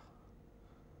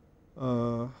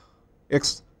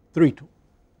x32.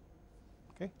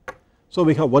 Okay. So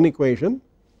we have one equation,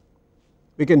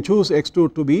 we can choose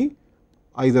x2 to be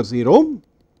either 0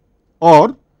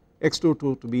 or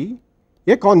x22 to be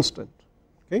a constant.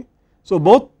 Okay. So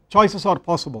both choices are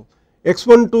possible.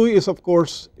 X12 is of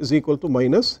course is equal to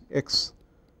minus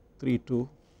x32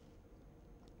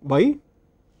 by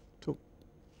 2.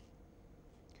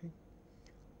 Okay.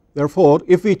 Therefore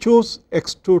if we choose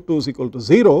x22 is equal to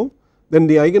 0, then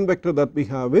the eigenvector that we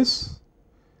have is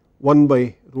 1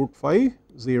 by root 5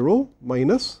 0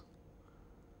 minus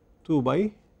 2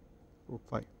 by root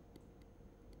 5,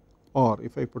 or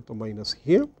if I put the minus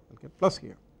here I will get plus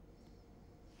here.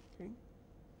 Okay.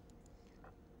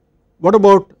 What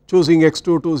about choosing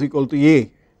x22 is equal to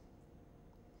a?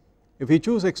 If we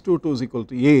choose x22 is equal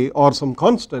to a or some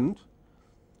constant,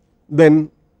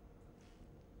 then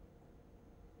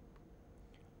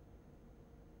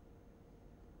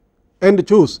and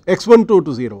choose x12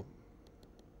 to 0,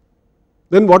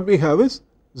 then what we have is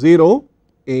 0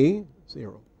 a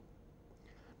 0.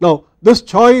 Now this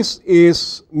choice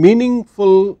is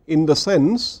meaningful in the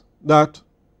sense that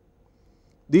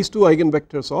these two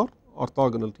eigenvectors are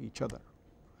orthogonal to each other.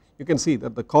 You can see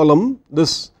that the column,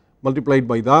 this multiplied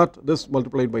by that, this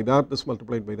multiplied by that, this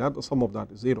multiplied by that, the sum of that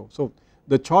is 0. So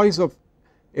the choice of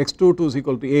x22 is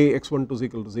equal to a, x12 is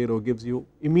equal to 0 gives you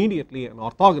immediately an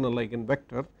orthogonal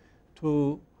eigenvector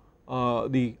to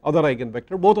the other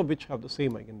eigenvector, both of which have the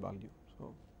same eigenvalue.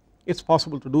 So it is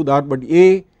possible to do that, but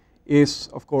a is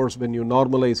of course when you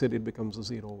normalize it, it becomes a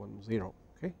 0 1 0.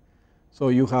 Okay. So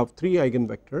you have 3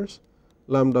 eigenvectors,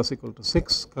 lambda is equal to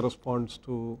 6 corresponds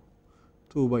to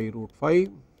 2 by root 5,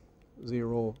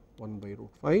 0 1 by root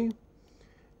 5,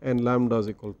 and lambda is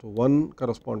equal to 1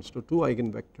 corresponds to 2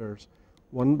 eigenvectors,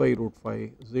 1 by root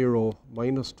 5, 0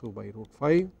 minus 2 by root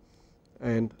 5,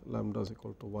 and lambda is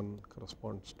equal to 1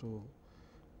 corresponds to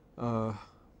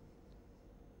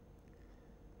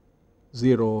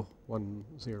 0 1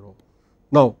 0.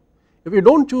 Now if you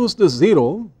do not choose this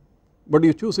 0 but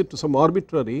you choose it to some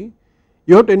arbitrary,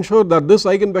 you have to ensure that this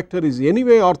eigenvector is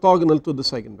anyway orthogonal to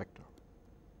this eigenvector.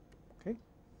 Okay.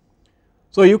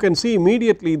 So you can see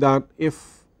immediately that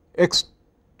if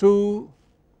x12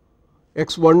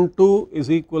 is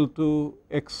equal to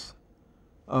x2,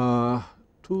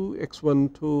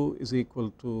 x12 is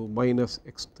equal to minus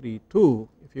x32,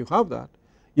 if you have that,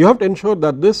 you have to ensure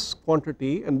that this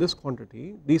quantity and this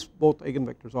quantity, these both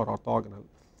eigenvectors are orthogonal.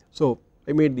 So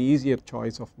I made the easier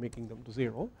choice of making them to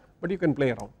 0, but you can play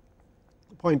around.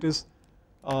 The point is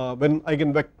when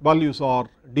eigenvalues are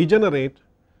degenerate,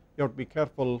 you have to be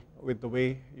careful with the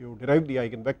way you derive the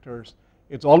eigenvectors.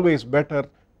 It is always better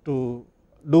to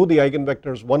do the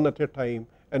eigenvectors one at a time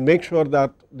and make sure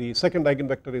that the second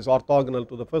eigenvector is orthogonal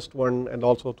to the first one and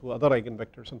also to other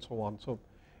eigenvectors and so on. So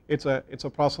it is a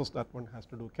process that one has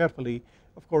to do carefully.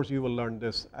 Of course you will learn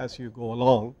this as you go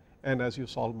along and as you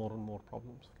solve more and more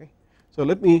problems. Okay. So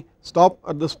let me stop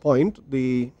at this point.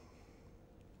 The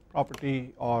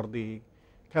property or the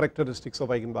characteristics of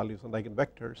eigenvalues and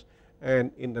eigenvectors,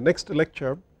 and in the next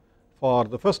lecture for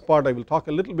the first part I will talk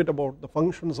a little bit about the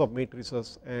functions of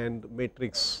matrices and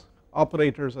matrix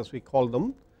operators as we call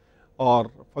them,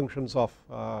 or functions of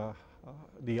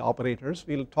the operators.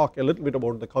 We will talk a little bit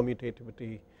about the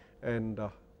commutativity and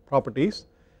properties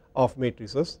of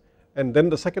matrices, and then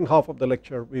the second half of the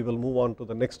lecture we will move on to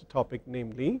the next topic,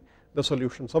 namely the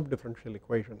solutions of differential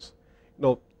equations.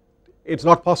 Now it is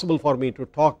not possible for me to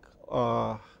talk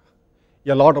a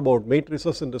lot about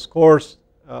matrices in this course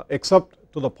except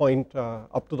to the point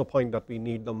up to the point that we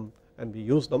need them and we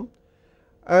use them.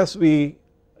 As we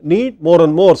need more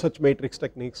and more such matrix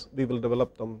techniques, we will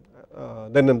develop them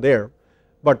then and there,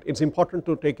 but it is important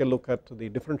to take a look at the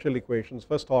differential equations,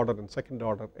 first order and second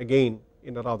order, again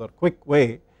in a rather quick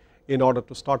way in order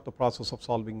to start the process of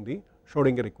solving the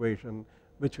Schrodinger equation,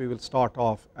 which we will start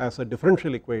off as a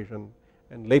differential equation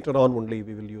and later on only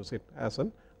we will use it as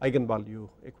an eigenvalue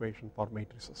equation for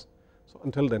matrices. So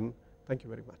until then, thank you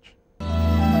very much.